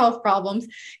your gut health problems.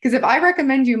 Because if I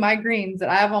recommend you my greens that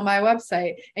I have on my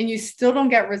website and you still don't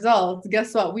get results,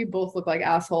 guess what? We both look like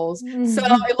assholes. So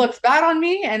it looks bad on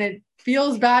me and it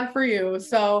feels bad for you.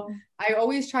 So I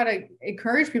always try to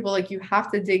encourage people, like, you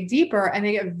have to dig deeper, and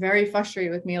they get very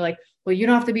frustrated with me. Like, well, you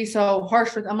don't have to be so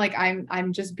harsh with, I'm like,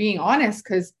 I'm just being honest.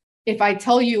 Cause if I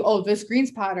tell you, oh, this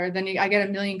greens powder, then I get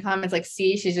a million comments like,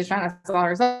 see, she's just trying to sell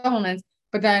her supplements.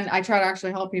 But then I try to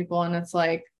actually help people, and it's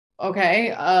like,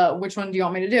 okay, which one do you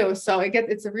want me to do? So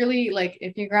it's a really like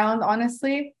iffy ground,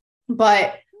 honestly.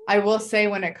 But I will say,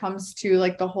 when it comes to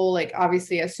like the whole, like,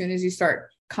 obviously, as soon as you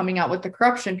start coming out with the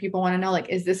corruption, people want to know, like,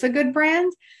 is this a good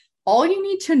brand? All you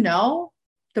need to know,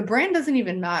 the brand doesn't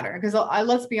even matter, because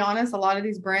let's be honest, a lot of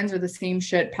these brands are the same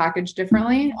shit packaged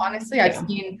differently. Honestly, I've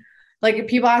seen, like, if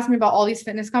people ask me about all these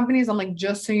fitness companies, I'm like,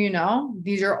 just so you know,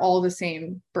 these are all the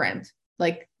same brand.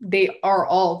 Like, they are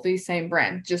all the same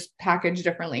brand, just packaged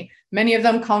differently. Many of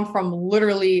them come from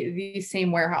literally the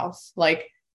same warehouse. Like,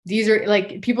 these are,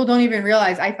 like, people don't even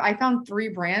realize, I found 3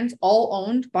 brands all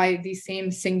owned by the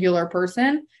same singular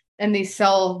person, and they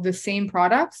sell the same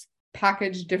products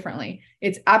packaged differently.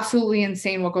 It's absolutely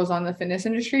insane what goes on in the fitness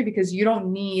industry, because you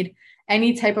don't need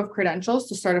any type of credentials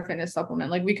to start a fitness supplement.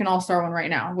 Like, we can all start one right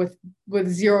now with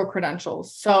 0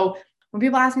 credentials. So when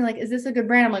people ask me, like, is this a good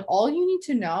brand? I'm like, all you need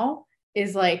to know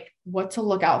is like what to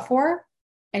look out for,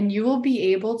 and you will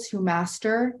be able to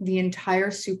master the entire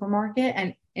supermarket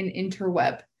and an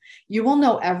interweb. You will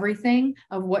know everything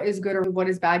of what is good or what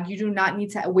is bad. You do not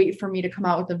need to wait for me to come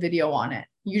out with a video on it.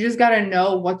 You just got to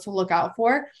know what to look out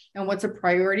for and what's a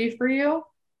priority for you.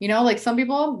 Like, some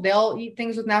people, they'll eat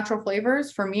things with natural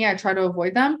flavors. For me, I try to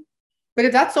avoid them. But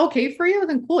if that's okay for you,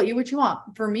 then cool, eat what you want.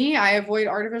 For me, I avoid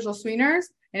artificial sweeteners.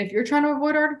 And if you're trying to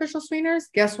avoid artificial sweeteners,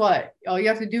 guess what? All you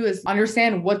have to do is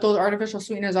understand what those artificial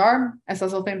sweeteners are: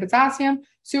 acesulfame, potassium,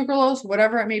 sucralose,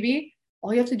 whatever it may be.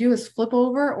 All you have to do is flip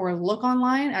over or look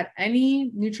online at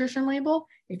any nutrition label.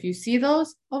 If you see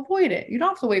those, avoid it. You don't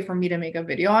have to wait for me to make a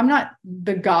video. I'm not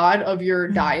the god of your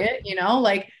diet,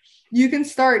 like, you can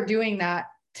start doing that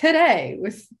today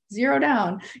with 0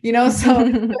 down,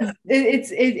 so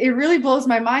it really blows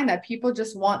my mind that people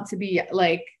just want to be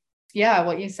like, yeah,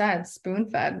 what you said, spoon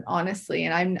fed, honestly.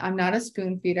 And I'm not a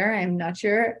spoon feeder. I'm not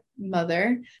your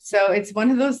mother. So it's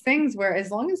one of those things where, as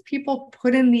long as people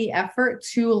put in the effort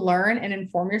to learn and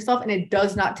inform yourself, and it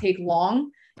does not take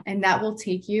long, and that will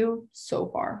take you so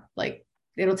far. Like,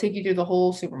 it'll take you through the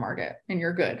whole supermarket and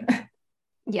you're good.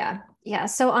 Yeah. Yeah.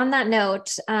 So on that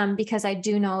note, because I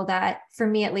do know that, for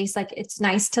me, at least, like, it's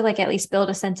nice to, like, at least build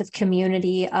a sense of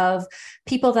community of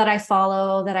people that I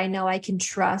follow, that I know I can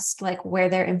trust, like, where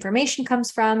their information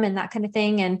comes from and that kind of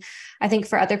thing. And I think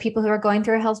for other people who are going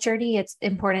through a health journey, it's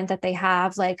important that they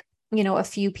have, like, a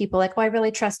few people, like, well, I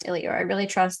really trust Illy, or I really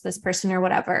trust this person, or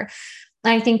whatever.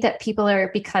 I think that people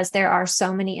are, because there are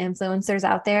so many influencers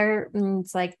out there,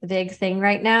 it's like the big thing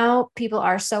right now. People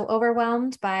are so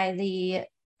overwhelmed by the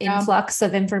influx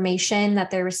of information that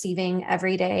they're receiving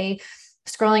every day,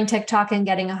 scrolling TikTok and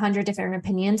getting 100 different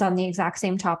opinions on the exact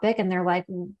same topic. And they're like,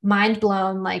 mind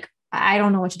blown. Like, I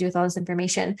don't know what to do with all this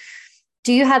information.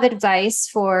 Do you have advice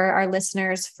for our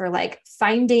listeners for, like,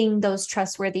 finding those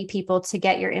trustworthy people to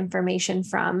get your information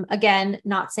from? Again,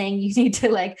 not saying you need to,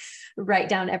 like, write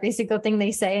down every single thing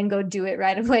they say and go do it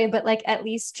right away, but, like, at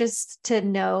least just to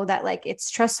know that, like, it's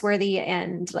trustworthy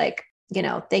and, like,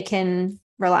 they can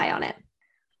rely on it.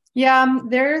 Yeah,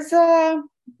 that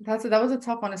was a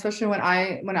tough one, especially when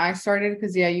I started,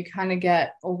 because you kind of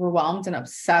get overwhelmed and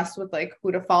obsessed with, like,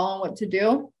 who to follow and what to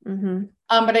do. Mm-hmm.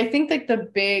 But I think, like, the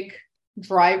big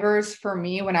drivers for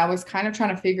me, when I was kind of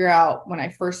trying to figure out, when I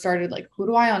first started, like, who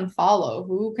do I unfollow?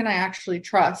 Who can I actually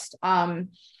trust?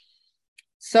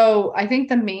 So I think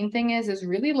the main thing is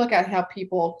really look at how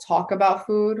people talk about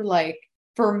food. Like,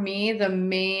 for me, the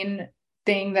main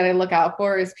thing that I look out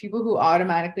for is people who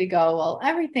automatically go, well,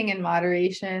 everything in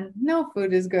moderation, no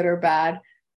food is good or bad.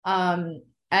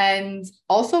 And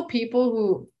also people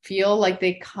who feel like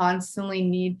they constantly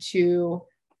need to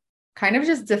kind of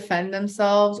just defend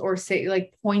themselves or say,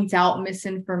 like, point out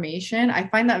misinformation. I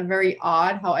find that very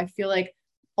odd, how I feel like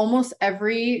almost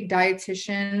every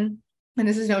dietitian, and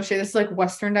this is no shade, this is like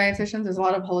Western dietitians. There's a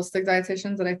lot of holistic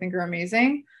dietitians that I think are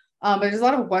amazing. But there's a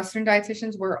lot of Western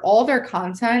dietitians where all their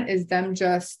content is them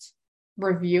just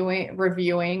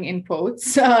reviewing in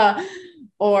quotes,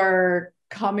 or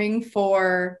coming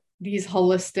for these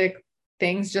holistic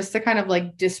things just to kind of,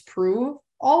 like, disprove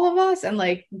all of us. And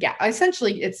like,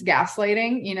 essentially it's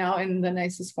gaslighting, in the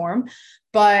nicest form,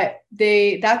 but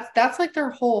that's like their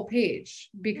whole page,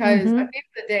 because at the end of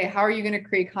the day, how are you going to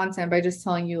create content by just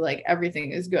telling you like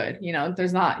everything is good? You're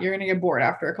going to get bored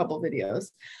after a couple of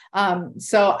videos.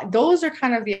 So those are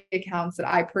kind of the accounts that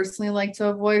I personally like to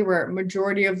avoid, where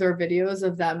majority of their videos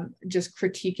of them just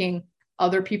critiquing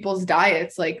other people's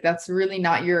diets, like that's really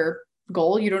not your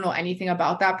goal. You don't know anything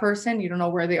about that person. You don't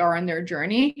know where they are in their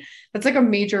journey. That's like a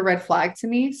major red flag to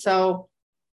me. So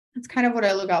that's kind of what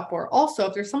I look out for. Also,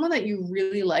 if there's someone that you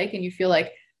really like and you feel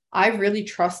like, I really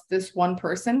trust this one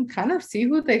person, kind of see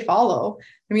who they follow.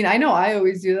 I mean, I know I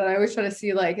always do that. I always try to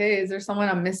see like, hey, is there someone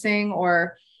I'm missing?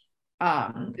 Or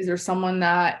is there someone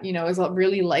that, is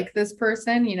really like this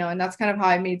person, and that's kind of how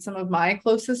I made some of my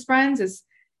closest friends,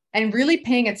 and really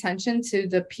paying attention to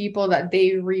the people that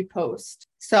they repost.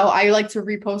 So I like to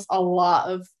repost a lot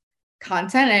of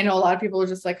content. I know a lot of people will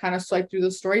just like kind of swipe through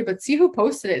the story, but see who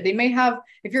posted it. They may have,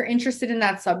 if you're interested in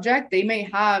that subject, they may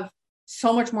have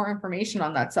so much more information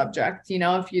on that subject,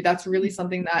 if that's really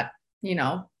something that,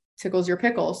 tickles your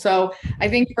pickle. So I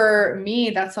think for me,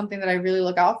 that's something that I really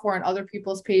look out for in other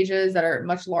people's pages that are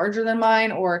much larger than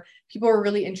mine, or people are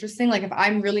really interesting. Like if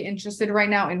I'm really interested right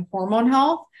now in hormone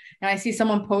health and I see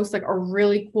someone post like a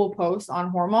really cool post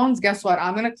on hormones, guess what?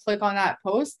 I'm going to click on that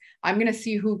post. I'm going to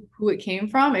see who it came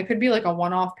from. It could be like a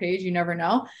one-off page. You never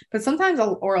know. But sometimes,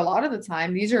 or a lot of the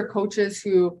time, these are coaches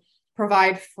who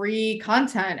provide free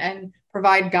content and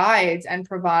provide guides and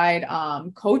provide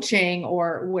coaching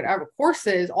or whatever,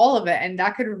 courses, all of it. And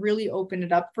that could really open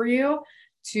it up for you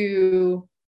to,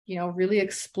 really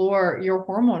explore your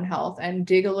hormone health and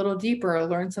dig a little deeper,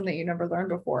 learn something you never learned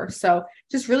before. So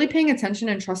just really paying attention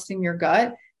and trusting your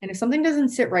gut. And if something doesn't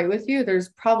sit right with you, there's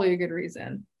probably a good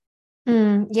reason.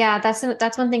 Yeah,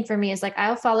 that's one thing for me is like,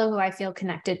 I'll follow who I feel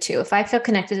connected to. If I feel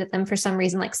connected to them for some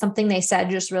reason, like something they said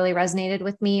just really resonated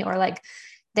with me, or like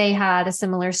they had a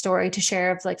similar story to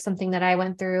share of like something that I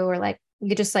went through, or like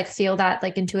you just like feel that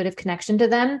like intuitive connection to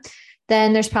them,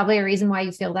 then there's probably a reason why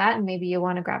you feel that. And maybe you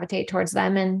want to gravitate towards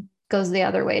them. And goes the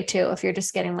other way too. If you're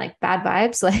just getting like bad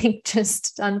vibes, like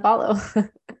just unfollow.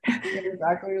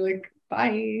 Exactly. Like,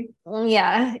 bye.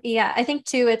 Yeah. Yeah. I think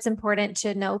too, it's important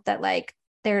to note that like,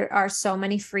 there are so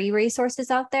many free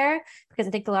resources out there, because I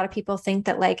think a lot of people think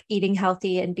that like eating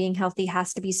healthy and being healthy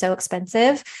has to be so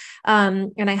expensive.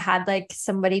 And I had like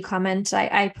somebody comment,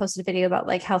 I posted a video about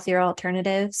like healthier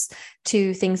alternatives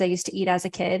to things I used to eat as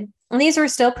a kid. And these were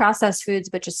still processed foods,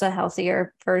 but just a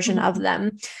healthier version of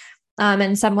them.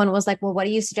 And someone was like, well, what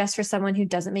do you suggest for someone who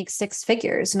doesn't make six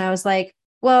figures? And I was like,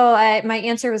 well, my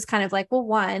answer was kind of like, well,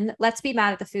 one, let's be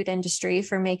mad at the food industry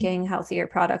for making healthier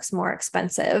products more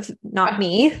expensive, not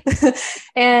me.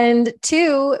 And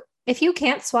two, if you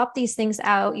can't swap these things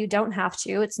out, you don't have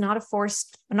to. It's not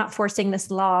I'm not forcing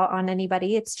this law on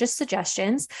anybody. It's just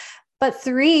suggestions. But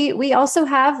three, we also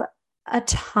have a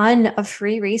ton of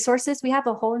free resources. We have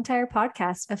a whole entire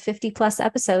podcast of 50 plus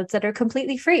episodes that are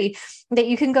completely free that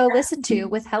you can go listen to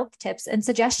with health tips and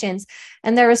suggestions.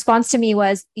 And their response to me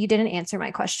was, you didn't answer my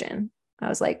question. I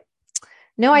was like,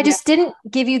 no, I just didn't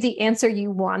give you the answer you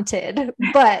wanted,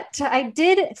 but I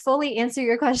did fully answer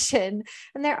your question.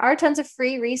 And there are tons of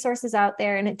free resources out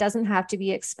there, and it doesn't have to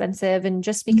be expensive. And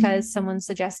just because someone's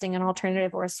suggesting an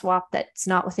alternative or a swap that's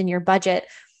not within your budget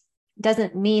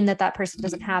doesn't mean that that person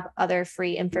doesn't have other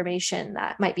free information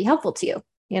that might be helpful to you,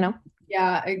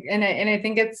 Yeah. And I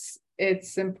think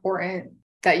it's important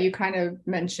that you kind of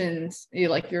mentioned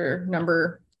like your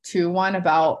number 2 one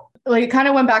about like, it kind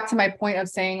of went back to my point of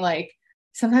saying like,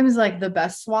 sometimes like the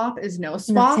best swap is no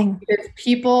swap. Nothing. Because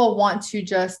people want to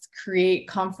just create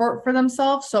comfort for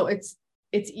themselves. So it's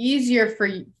easier for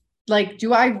you. Like,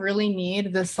 do I really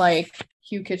need this like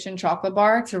Hu Kitchen chocolate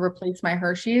bar to replace my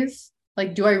Hershey's?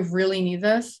 Like, do I really need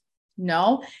this?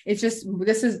 No, it's just,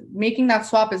 this is making that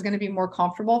swap is going to be more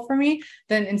comfortable for me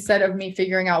than instead of me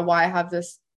figuring out why I have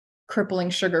this crippling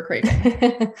sugar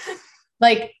craving.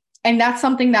 Like, and that's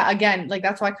something that, again, like,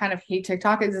 that's why I kind of hate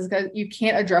TikTok is because you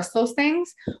can't address those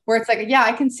things where it's like, yeah,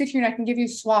 I can sit here and I can give you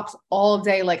swaps all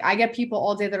day. Like I get people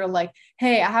all day that are like,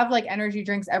 hey, I have like energy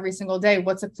drinks every single day.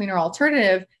 What's a cleaner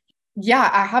alternative? Yeah,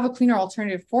 I have a cleaner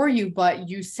alternative for you, but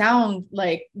you sound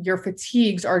like your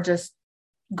fatigues are just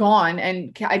gone.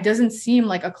 And it doesn't seem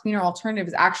like a cleaner alternative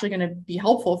is actually going to be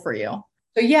helpful for you.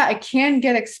 So yeah, it can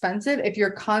get expensive if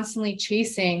you're constantly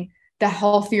chasing the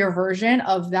healthier version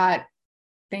of that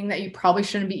thing that you probably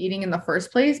shouldn't be eating in the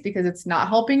first place because it's not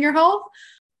helping your health.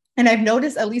 And I've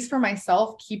noticed, at least for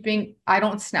myself, I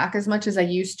don't snack as much as I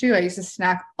used to. I used to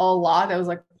snack a lot. That was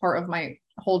like part of my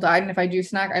whole diet. And if I do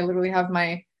snack, I literally have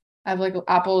my I have like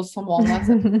apples, some walnuts,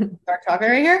 and dark chocolate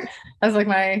right here. That's like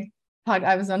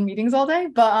I was on meetings all day,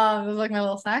 but it was like my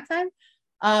little snack time.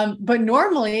 But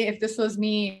normally, if this was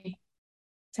me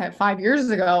 5 years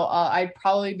ago, I'd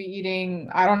probably be eating,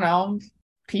 I don't know,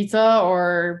 pizza,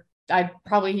 or I'd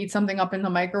probably heat something up in the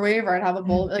microwave, or I'd have a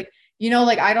bowl. Like,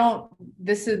 like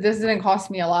this didn't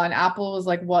cost me a lot. An apple was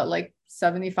like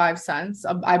 75 cents.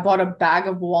 I bought a bag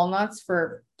of walnuts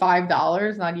for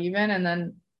 $5, not even. And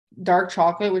then dark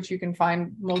chocolate, which you can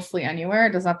find mostly anywhere.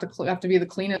 It doesn't have to be the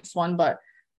cleanest one, but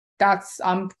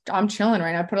I'm chilling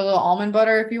right now. I put a little almond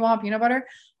butter if you want, peanut butter.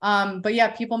 But yeah,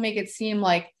 people make it seem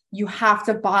like you have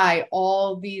to buy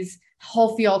all these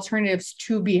healthy alternatives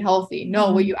to be healthy.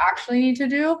 No, what you actually need to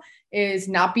do is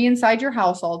not be inside your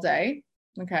house all day.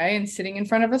 Okay. And sitting in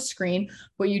front of a screen.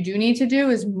 What you do need to do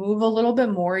is move a little bit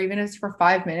more, even if it's for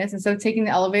 5 minutes. Instead of taking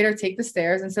the elevator, take the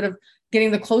stairs. Instead of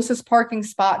getting the closest parking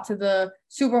spot to the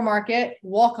supermarket,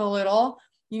 walk a little.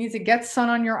 You need to get sun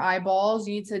on your eyeballs.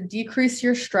 You need to decrease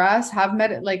your stress, have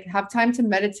time to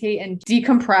meditate and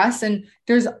decompress. And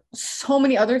there's so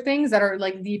many other things that are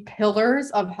like the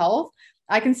pillars of health.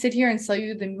 I can sit here and sell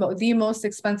you the most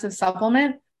expensive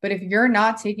supplement, but if you're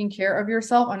not taking care of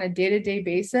yourself on a day-to-day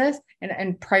basis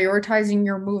and prioritizing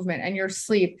your movement and your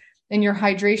sleep and your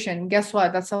hydration, guess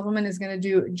what? That supplement is going to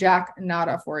do jack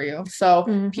nada for you.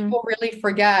 So people really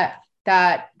forget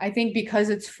that. I think because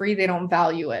it's free, they don't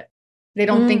value it. They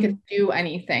don't think it do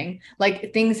anything.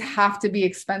 Like, things have to be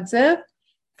expensive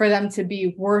for them to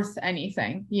be worth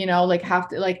anything,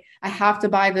 I have to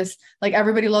buy this. Like,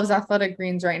 everybody loves Athletic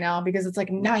Greens right now because it's like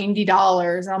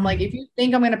 $90. And I'm like, if you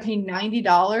think I'm going to pay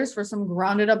 $90 for some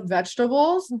grounded up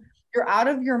vegetables, you're out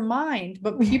of your mind.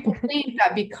 But people think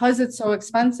that because it's so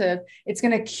expensive, it's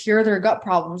going to cure their gut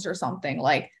problems or something.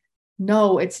 Like,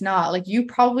 no, it's not. Like, you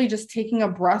probably just taking a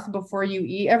breath before you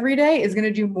eat every day is going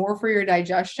to do more for your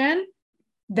digestion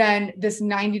than this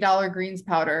 $90 greens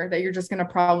powder that you're just going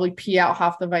to probably pee out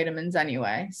half the vitamins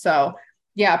anyway. So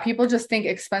yeah, people just think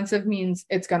expensive means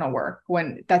it's going to work,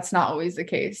 when that's not always the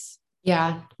case.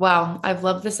 Yeah. Wow. I've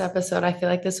loved this episode. I feel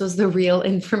like this was the real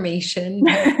information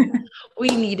we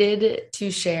needed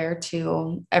to share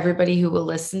to everybody who will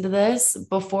listen to this.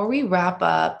 Before we wrap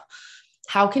up,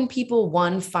 how can people,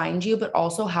 one, find you, but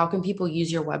also how can people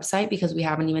use your website? Because we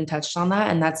haven't even touched on that.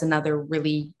 And that's another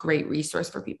really great resource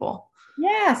for people.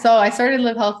 Yeah. So I started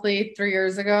Live Healthily 3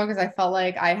 years ago because I felt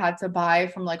like I had to buy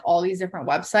from like all these different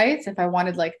websites if I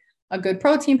wanted like a good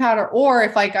protein powder, or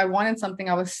if like I wanted something,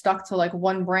 I was stuck to like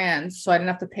one brand. So I didn't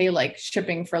have to pay like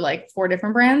shipping for like 4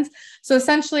 different brands. So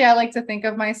essentially I like to think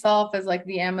of myself as like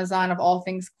the Amazon of all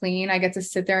things clean. I get to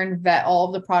sit there and vet all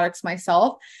of the products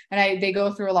myself. And they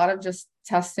go through a lot of just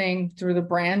testing through the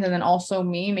brand, and then also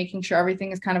me making sure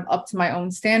everything is kind of up to my own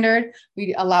standard.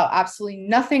 We allow absolutely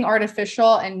nothing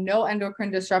artificial and no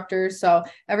endocrine disruptors. So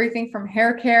everything from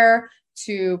hair care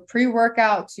to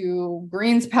pre-workout, to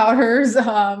greens powders,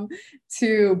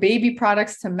 to baby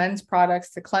products, to men's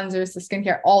products, to cleansers, to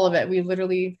skincare, all of it. We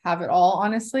literally have it all,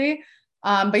 honestly.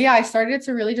 But yeah, I started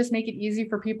to really just make it easy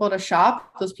for people to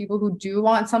shop, those people who do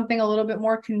want something a little bit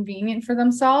more convenient for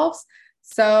themselves.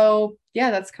 So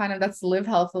yeah, that's Live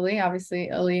Healthily. Obviously,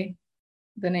 Illy,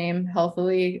 the name,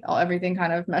 healthily, everything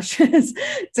kind of meshes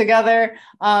together.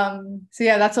 So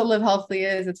yeah, that's what Live Healthily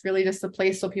is. It's really just a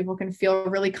place so people can feel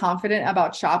really confident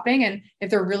about shopping. And if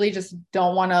they're really just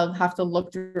don't want to have to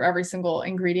look through every single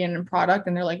ingredient and product,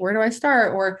 and they're like, where do I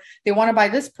start? Or they want to buy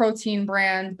this protein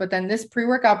brand, but then this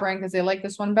pre-workout brand because they like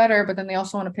this one better, but then they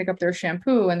also want to pick up their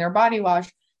shampoo and their body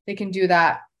wash, they can do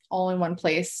that all in one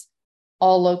place,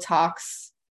 all low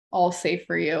tox, all safe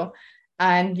for you.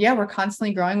 And yeah, we're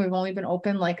constantly growing. We've only been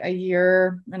open like a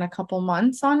year and a couple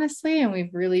months, honestly, and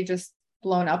we've really just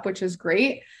blown up, which is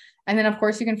great. And then of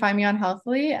course you can find me on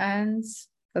Healthily, and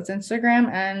that's Instagram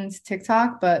and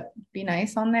TikTok, but be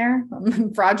nice on there. I'm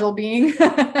a fragile being.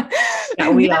 Yeah,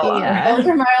 we all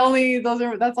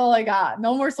are. That's all I got.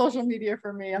 No more social media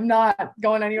for me. I'm not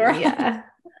going anywhere. Yeah.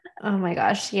 Oh my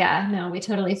gosh. Yeah, no, we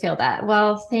totally feel that.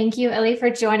 Well, thank you, Illy,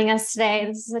 for joining us today.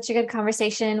 This is such a good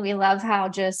conversation. We love how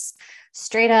just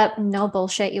straight up, no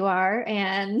bullshit you are.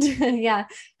 And yeah,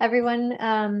 everyone,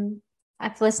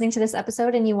 after listening to this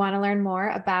episode and you want to learn more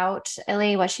about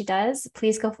Illy, what she does,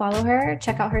 please go follow her,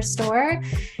 check out her store.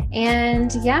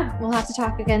 And yeah, we'll have to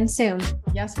talk again soon.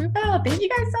 Yes, we will. Thank you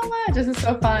guys so much. This is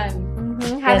so fun.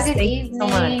 Have a good evening. So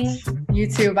much. You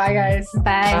too. Bye, guys.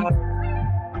 Bye. Bye.